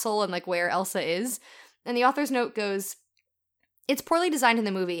the castle and, like, where Elsa is. And the author's note goes, "It's poorly designed in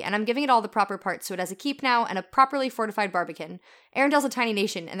the movie, and I'm giving it all the proper parts, so it has a keep now and a properly fortified barbican. Arendelle's a tiny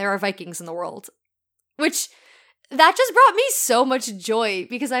nation, and there are Vikings in the world." Which, that just brought me so much joy,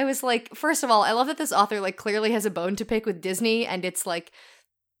 because I was like, first of all, I love that this author, like, clearly has a bone to pick with Disney, and it's, like,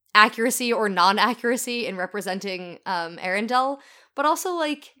 accuracy or non-accuracy in representing Arendelle, but also,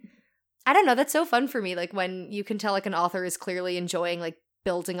 like, I don't know, that's so fun for me, like, when you can tell, like, an author is clearly enjoying, like,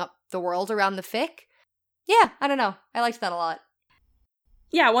 building up the world around the fic. Yeah, I don't know. I liked that a lot.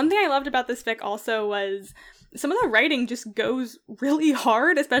 Yeah, one thing I loved about this fic also was some of the writing just goes really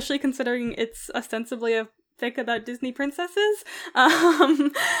hard, especially considering it's ostensibly a fic about Disney princesses.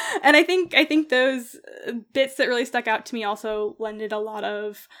 And I think those bits that really stuck out to me also lended a lot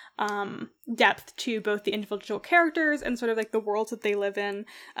of depth to both the individual characters and sort of, like, the worlds that they live in.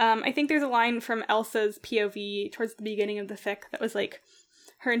 I think there's a line from Elsa's POV towards the beginning of the fic that was like,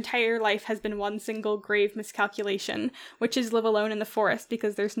 "Her entire life has been one single grave miscalculation, which is live alone in the forest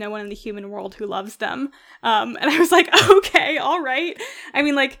because there's no one in the human world who loves them." And I was like, okay, all right. I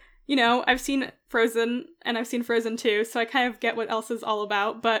mean, like, you know, I've seen Frozen, and I've seen Frozen 2, so I kind of get what Elsa's all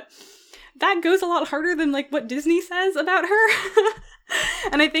about, but that goes a lot harder than, like, what Disney says about her.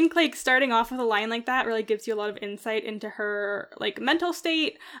 And I think, like, starting off with a line like that really gives you a lot of insight into her, like, mental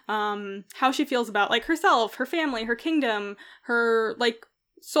state, how she feels about, like, herself, her family, her kingdom, her, like,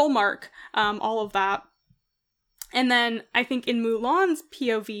 soul mark, all of that. And then I think in Mulan's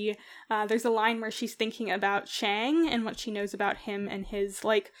POV, there's a line where she's thinking about Shang and what she knows about him and his,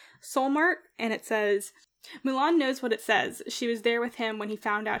 like, soul mark, and it says, "Mulan knows what it says. She was there with him when he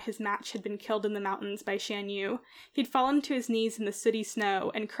found out his match had been killed in the mountains by Shan Yu. He'd fallen to his knees in the sooty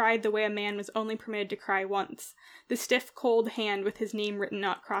snow and cried the way a man was only permitted to cry once. The stiff, cold hand with his name written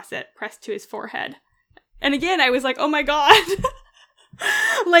across it, pressed to his forehead." And again, I was like, oh my god.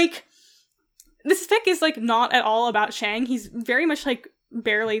 Like, this fic is, like, not at all about Shang. He's very much, like,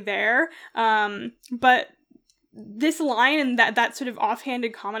 barely there. But this line and that sort of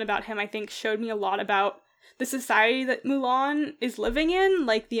offhanded comment about him, I think, showed me a lot about the society that Mulan is living in,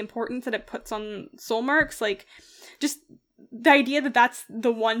 like, the importance that it puts on soul marks, like, just the idea that that's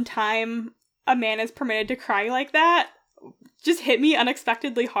the one time a man is permitted to cry like that just hit me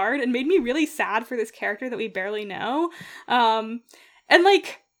unexpectedly hard and made me really sad for this character that we barely know. And,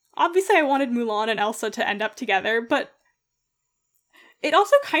 like, obviously I wanted Mulan and Elsa to end up together, but it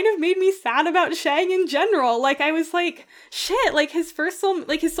also kind of made me sad about Shang in general. Like, I was like, shit, like, his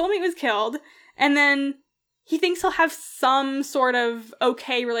soulmate was killed, And then he thinks he'll have some sort of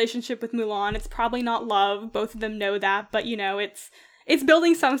okay relationship with Mulan. It's probably not love. Both of them know that, but, you know, it's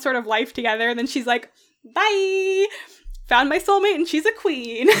building some sort of life together. And then she's like, bye! Found my soulmate and she's a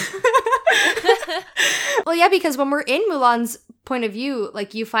queen. Well, yeah, because when we're in Mulan's point of view,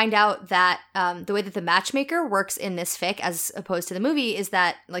 like, you find out that the way that the matchmaker works in this fic as opposed to the movie is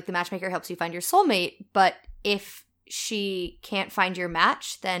that, like, the matchmaker helps you find your soulmate, but if she can't find your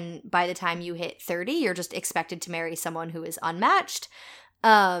match, then by the time you hit 30, you're just expected to marry someone who is unmatched.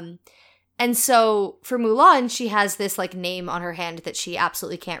 And so for Mulan, she has this, like, name on her hand that she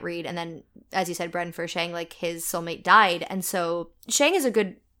absolutely can't read. And then, as you said, Bren, for Shang, like, his soulmate died. And so Shang is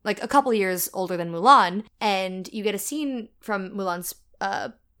a couple years older than Mulan. And you get a scene from Mulan's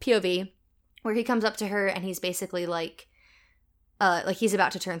POV where he comes up to her and he's basically like he's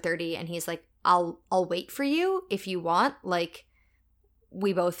about to turn 30 and he's like, I'll wait for you if you want. Like,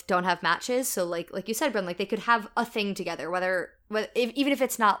 we both don't have matches. So like you said, Bren, like, they could have a thing together, even if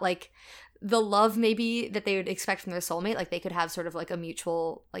it's not like the love maybe that they would expect from their soulmate, like, they could have sort of like a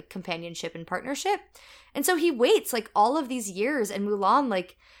mutual, like, companionship and partnership. And so he waits like all of these years, and Mulan,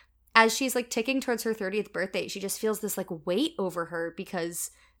 like, as she's like ticking towards her 30th birthday, she just feels this like weight over her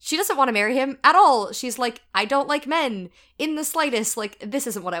because she doesn't want to marry him at all. She's like, I don't like men in the slightest. Like, this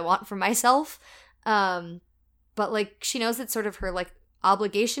isn't what I want for myself. But like, she knows it's sort of her like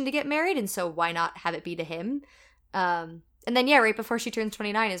obligation to get married, and so why not have it be to him? And then, yeah, right before she turns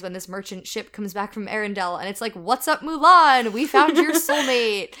 29 is when this merchant ship comes back from Arendelle, and it's like, what's up, Mulan? We found your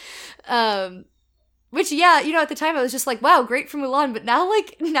soulmate. Which, yeah, you know, at the time I was just like, wow, great for Mulan, but now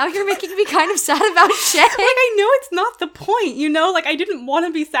you're making me kind of sad about Shang. Like, I know it's not the point, you know? Like, I didn't want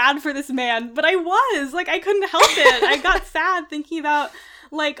to be sad for this man, but I was. Like, I couldn't help it. I got sad thinking about,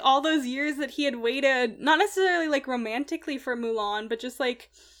 like, all those years that he had waited, not necessarily, like, romantically for Mulan, but just,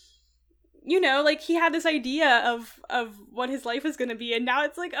 like, you know, like, he had this idea of what his life was gonna be, and now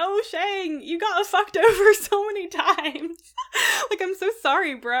it's like, oh, Shang, you got fucked over so many times. Like, I'm so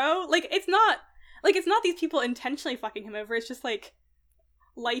sorry, bro. Like, it's not these people intentionally fucking him over, it's just, like,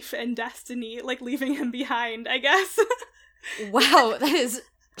 life and destiny, like, leaving him behind, I guess. Wow, that is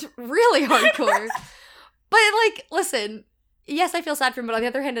really hardcore. But, like, listen, yes, I feel sad for him, but on the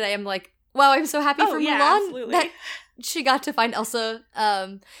other hand, I am like, wow, I'm so happy for Mulan that she got to find Elsa.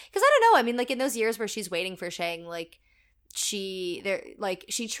 Because I don't know, I mean, like, in those years where she's waiting for Shang, like, she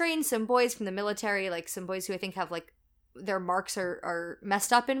trains some boys from the military, like, some boys who I think have, like, their marks are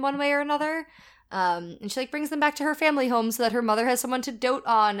messed up in one way or another. And she, like, brings them back to her family home so that her mother has someone to dote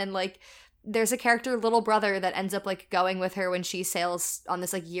on, and, like, there's a character, Little Brother, that ends up, like, going with her when she sails on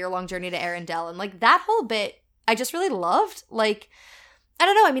this, like, year-long journey to Arendelle, and, like, that whole bit I just really loved. Like, I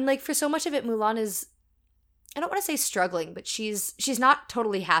don't know, I mean, like, for so much of it, Mulan is, I don't want to say struggling, but she's not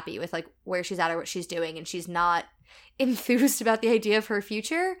totally happy with, like, where she's at or what she's doing, and she's not enthused about the idea of her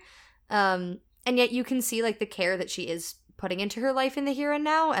future, and yet you can see, like, the care that she is putting into her life in the here and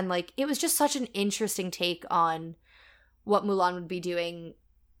now, and, like, it was just such an interesting take on what Mulan would be doing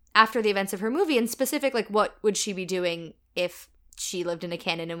after the events of her movie, and specific, like, what would she be doing if she lived in a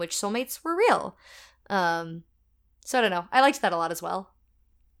canon in which soulmates were real. So I don't know, I liked that a lot as well.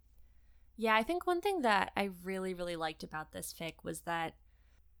 Yeah, I think one thing that I really, really liked about this fic was that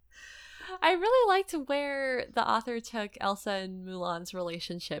I really liked where the author took Elsa and Mulan's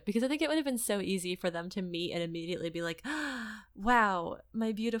relationship, because I think it would have been so easy for them to meet and immediately be like, wow,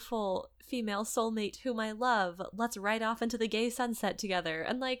 my beautiful female soulmate whom I love, let's ride off into the gay sunset together.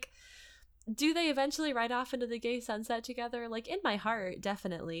 And, like, do they eventually ride off into the gay sunset together? Like, in my heart,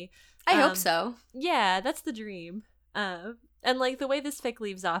 definitely. I hope so. Yeah, that's the dream. And, like, the way this fic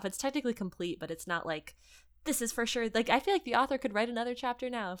leaves off, it's technically complete, but it's not like, this is for sure. Like, I feel like the author could write another chapter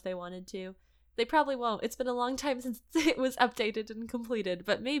now if they wanted to. They probably won't. It's been a long time since it was updated and completed,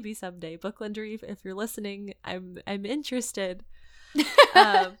 but maybe someday. Bookland, if you're listening, I'm interested.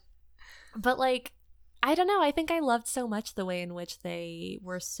 But, like, I don't know. I think I loved so much the way in which they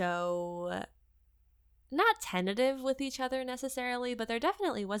were so not tentative with each other necessarily, but there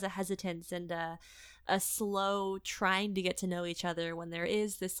definitely was a hesitance and a slow trying to get to know each other when there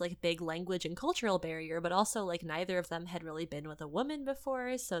is this, like, big language and cultural barrier, but also, like, neither of them had really been with a woman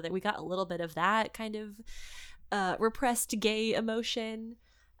before, so that we got a little bit of that kind of repressed gay emotion.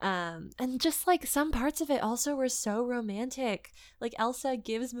 And just, like, some parts of it also were so romantic. Like, Elsa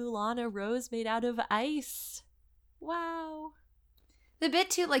gives Mulan a rose made out of ice. Wow. The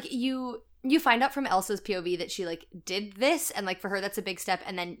bit too, like, you find out from Elsa's POV that she, like, did this, and, like, for her that's a big step,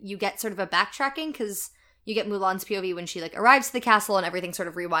 and then you get sort of a backtracking, because you get Mulan's POV when she, like, arrives to the castle and everything sort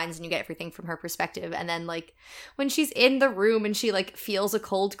of rewinds and you get everything from her perspective. And then, like, when she's in the room and she, like, feels a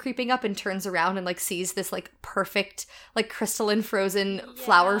cold creeping up and turns around and, like, sees this, like, perfect, like, crystalline frozen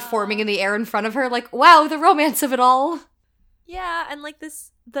flower forming in the air in front of her, like, wow, the romance of it all. Yeah, and, like,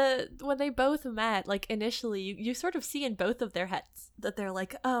 when they both met, like, initially, you sort of see in both of their heads that they're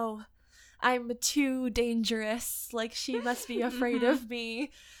like, oh, I'm too dangerous, like, she must be afraid of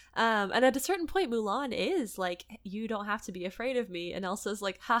me. And at a certain point, Mulan is like, you don't have to be afraid of me. And Elsa's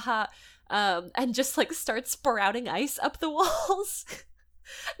like, haha, and just, like, starts sprouting ice up the walls.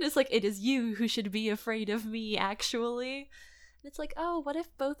 And it's like, it is you who should be afraid of me, actually. And it's like, oh, what if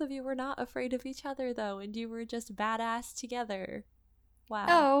both of you were not afraid of each other, though, and you were just badass together? Wow.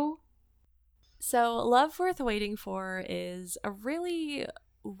 Oh. So Love Worth Waiting For is a really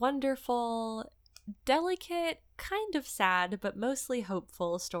wonderful, delicate, kind of sad, but mostly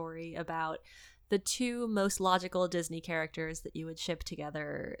hopeful story about the two most logical Disney characters that you would ship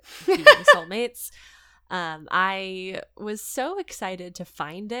together being soulmates. I was so excited to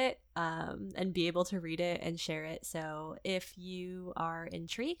find it and be able to read it and share it. So if you are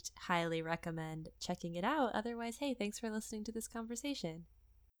intrigued, highly recommend checking it out. Otherwise, hey, thanks for listening to this conversation.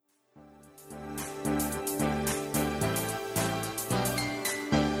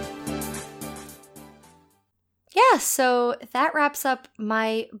 Yeah, so that wraps up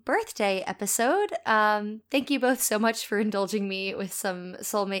my birthday episode. Thank you both so much for indulging me with some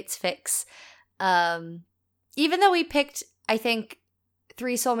Soulmates fics. Even though we picked, I think,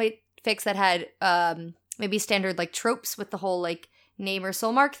 3 Soulmate fics that had maybe standard, like, tropes with the whole, like, name or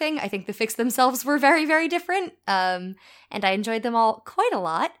soul mark thing, I think the fics themselves were very, very different, and I enjoyed them all quite a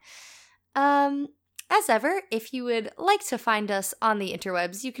lot. As ever, if you would like to find us on the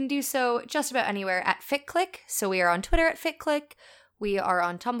interwebs, you can do so just about anywhere at FicClick. So we are on Twitter at FicClick. We are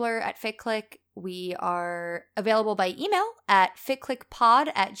on Tumblr at FicClick. We are available by email at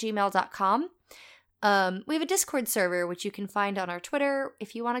ficlickpod@gmail.com. We have a Discord server, which you can find on our Twitter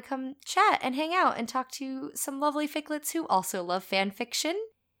if you want to come chat and hang out and talk to some lovely ficlets who also love fan fiction.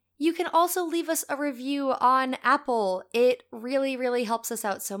 You can also leave us a review on Apple. It really, really helps us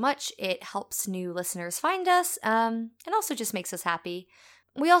out so much. It helps new listeners find us, and also just makes us happy.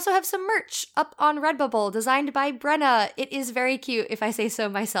 We also have some merch up on Redbubble, designed by Brenna. It is very cute, if I say so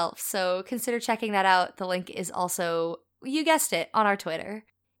myself, so consider checking that out. The link is also, you guessed it, on our Twitter.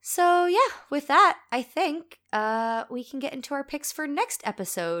 So yeah, with that, I think we can get into our picks for next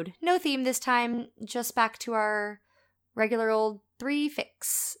episode. No theme this time, just back to our regular old 3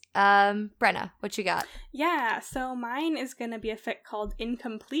 fics. Brenna, what you got? Yeah, so mine is going to be a fic called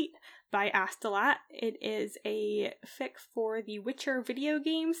Incomplete by Astolat. It is a fic for the Witcher video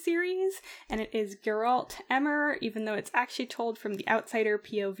game series, and it is Geralt Emmer, even though it's actually told from the outsider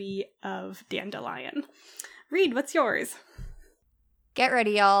POV of Dandelion. Reed, what's yours? Get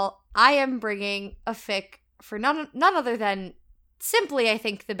ready, y'all. I am bringing a fic for none other than simply, I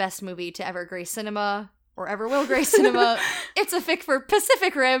think, the best movie to ever grace cinema, or ever will grace cinema. It's a fic for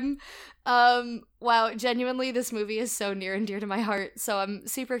Pacific Rim. Wow, genuinely, this movie is so near and dear to my heart, so I'm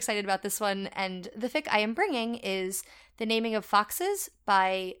super excited about this one, and the fic I am bringing is The Naming of Foxes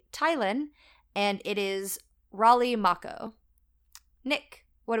by Tylin, and it is Raleigh Mako. Nick,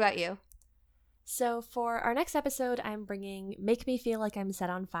 what about you? So for our next episode, I'm bringing Make Me Feel Like I'm Set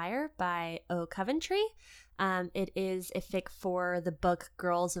on Fire by O. Coventry. It is a fic for the book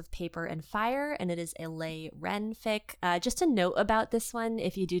Girls of Paper and Fire, and it is a Lei Ren fic. Just a note about this one,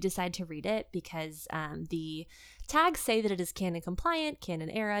 if you do decide to read it, because the tags say that it is canon compliant, canon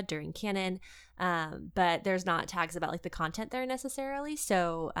era, during canon, but there's not tags about, like, the content there necessarily.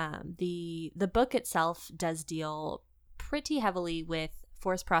 So the book itself does deal pretty heavily with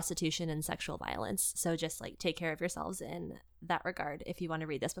forced prostitution and sexual violence. So just, like, take care of yourselves in that regard if you want to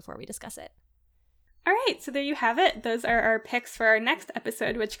read this before we discuss it. All right, so there you have it. Those are our picks for our next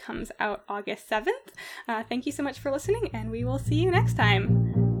episode, which comes out August 7th. Thank you so much for listening, and we will see you next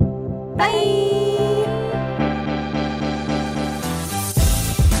time. Bye!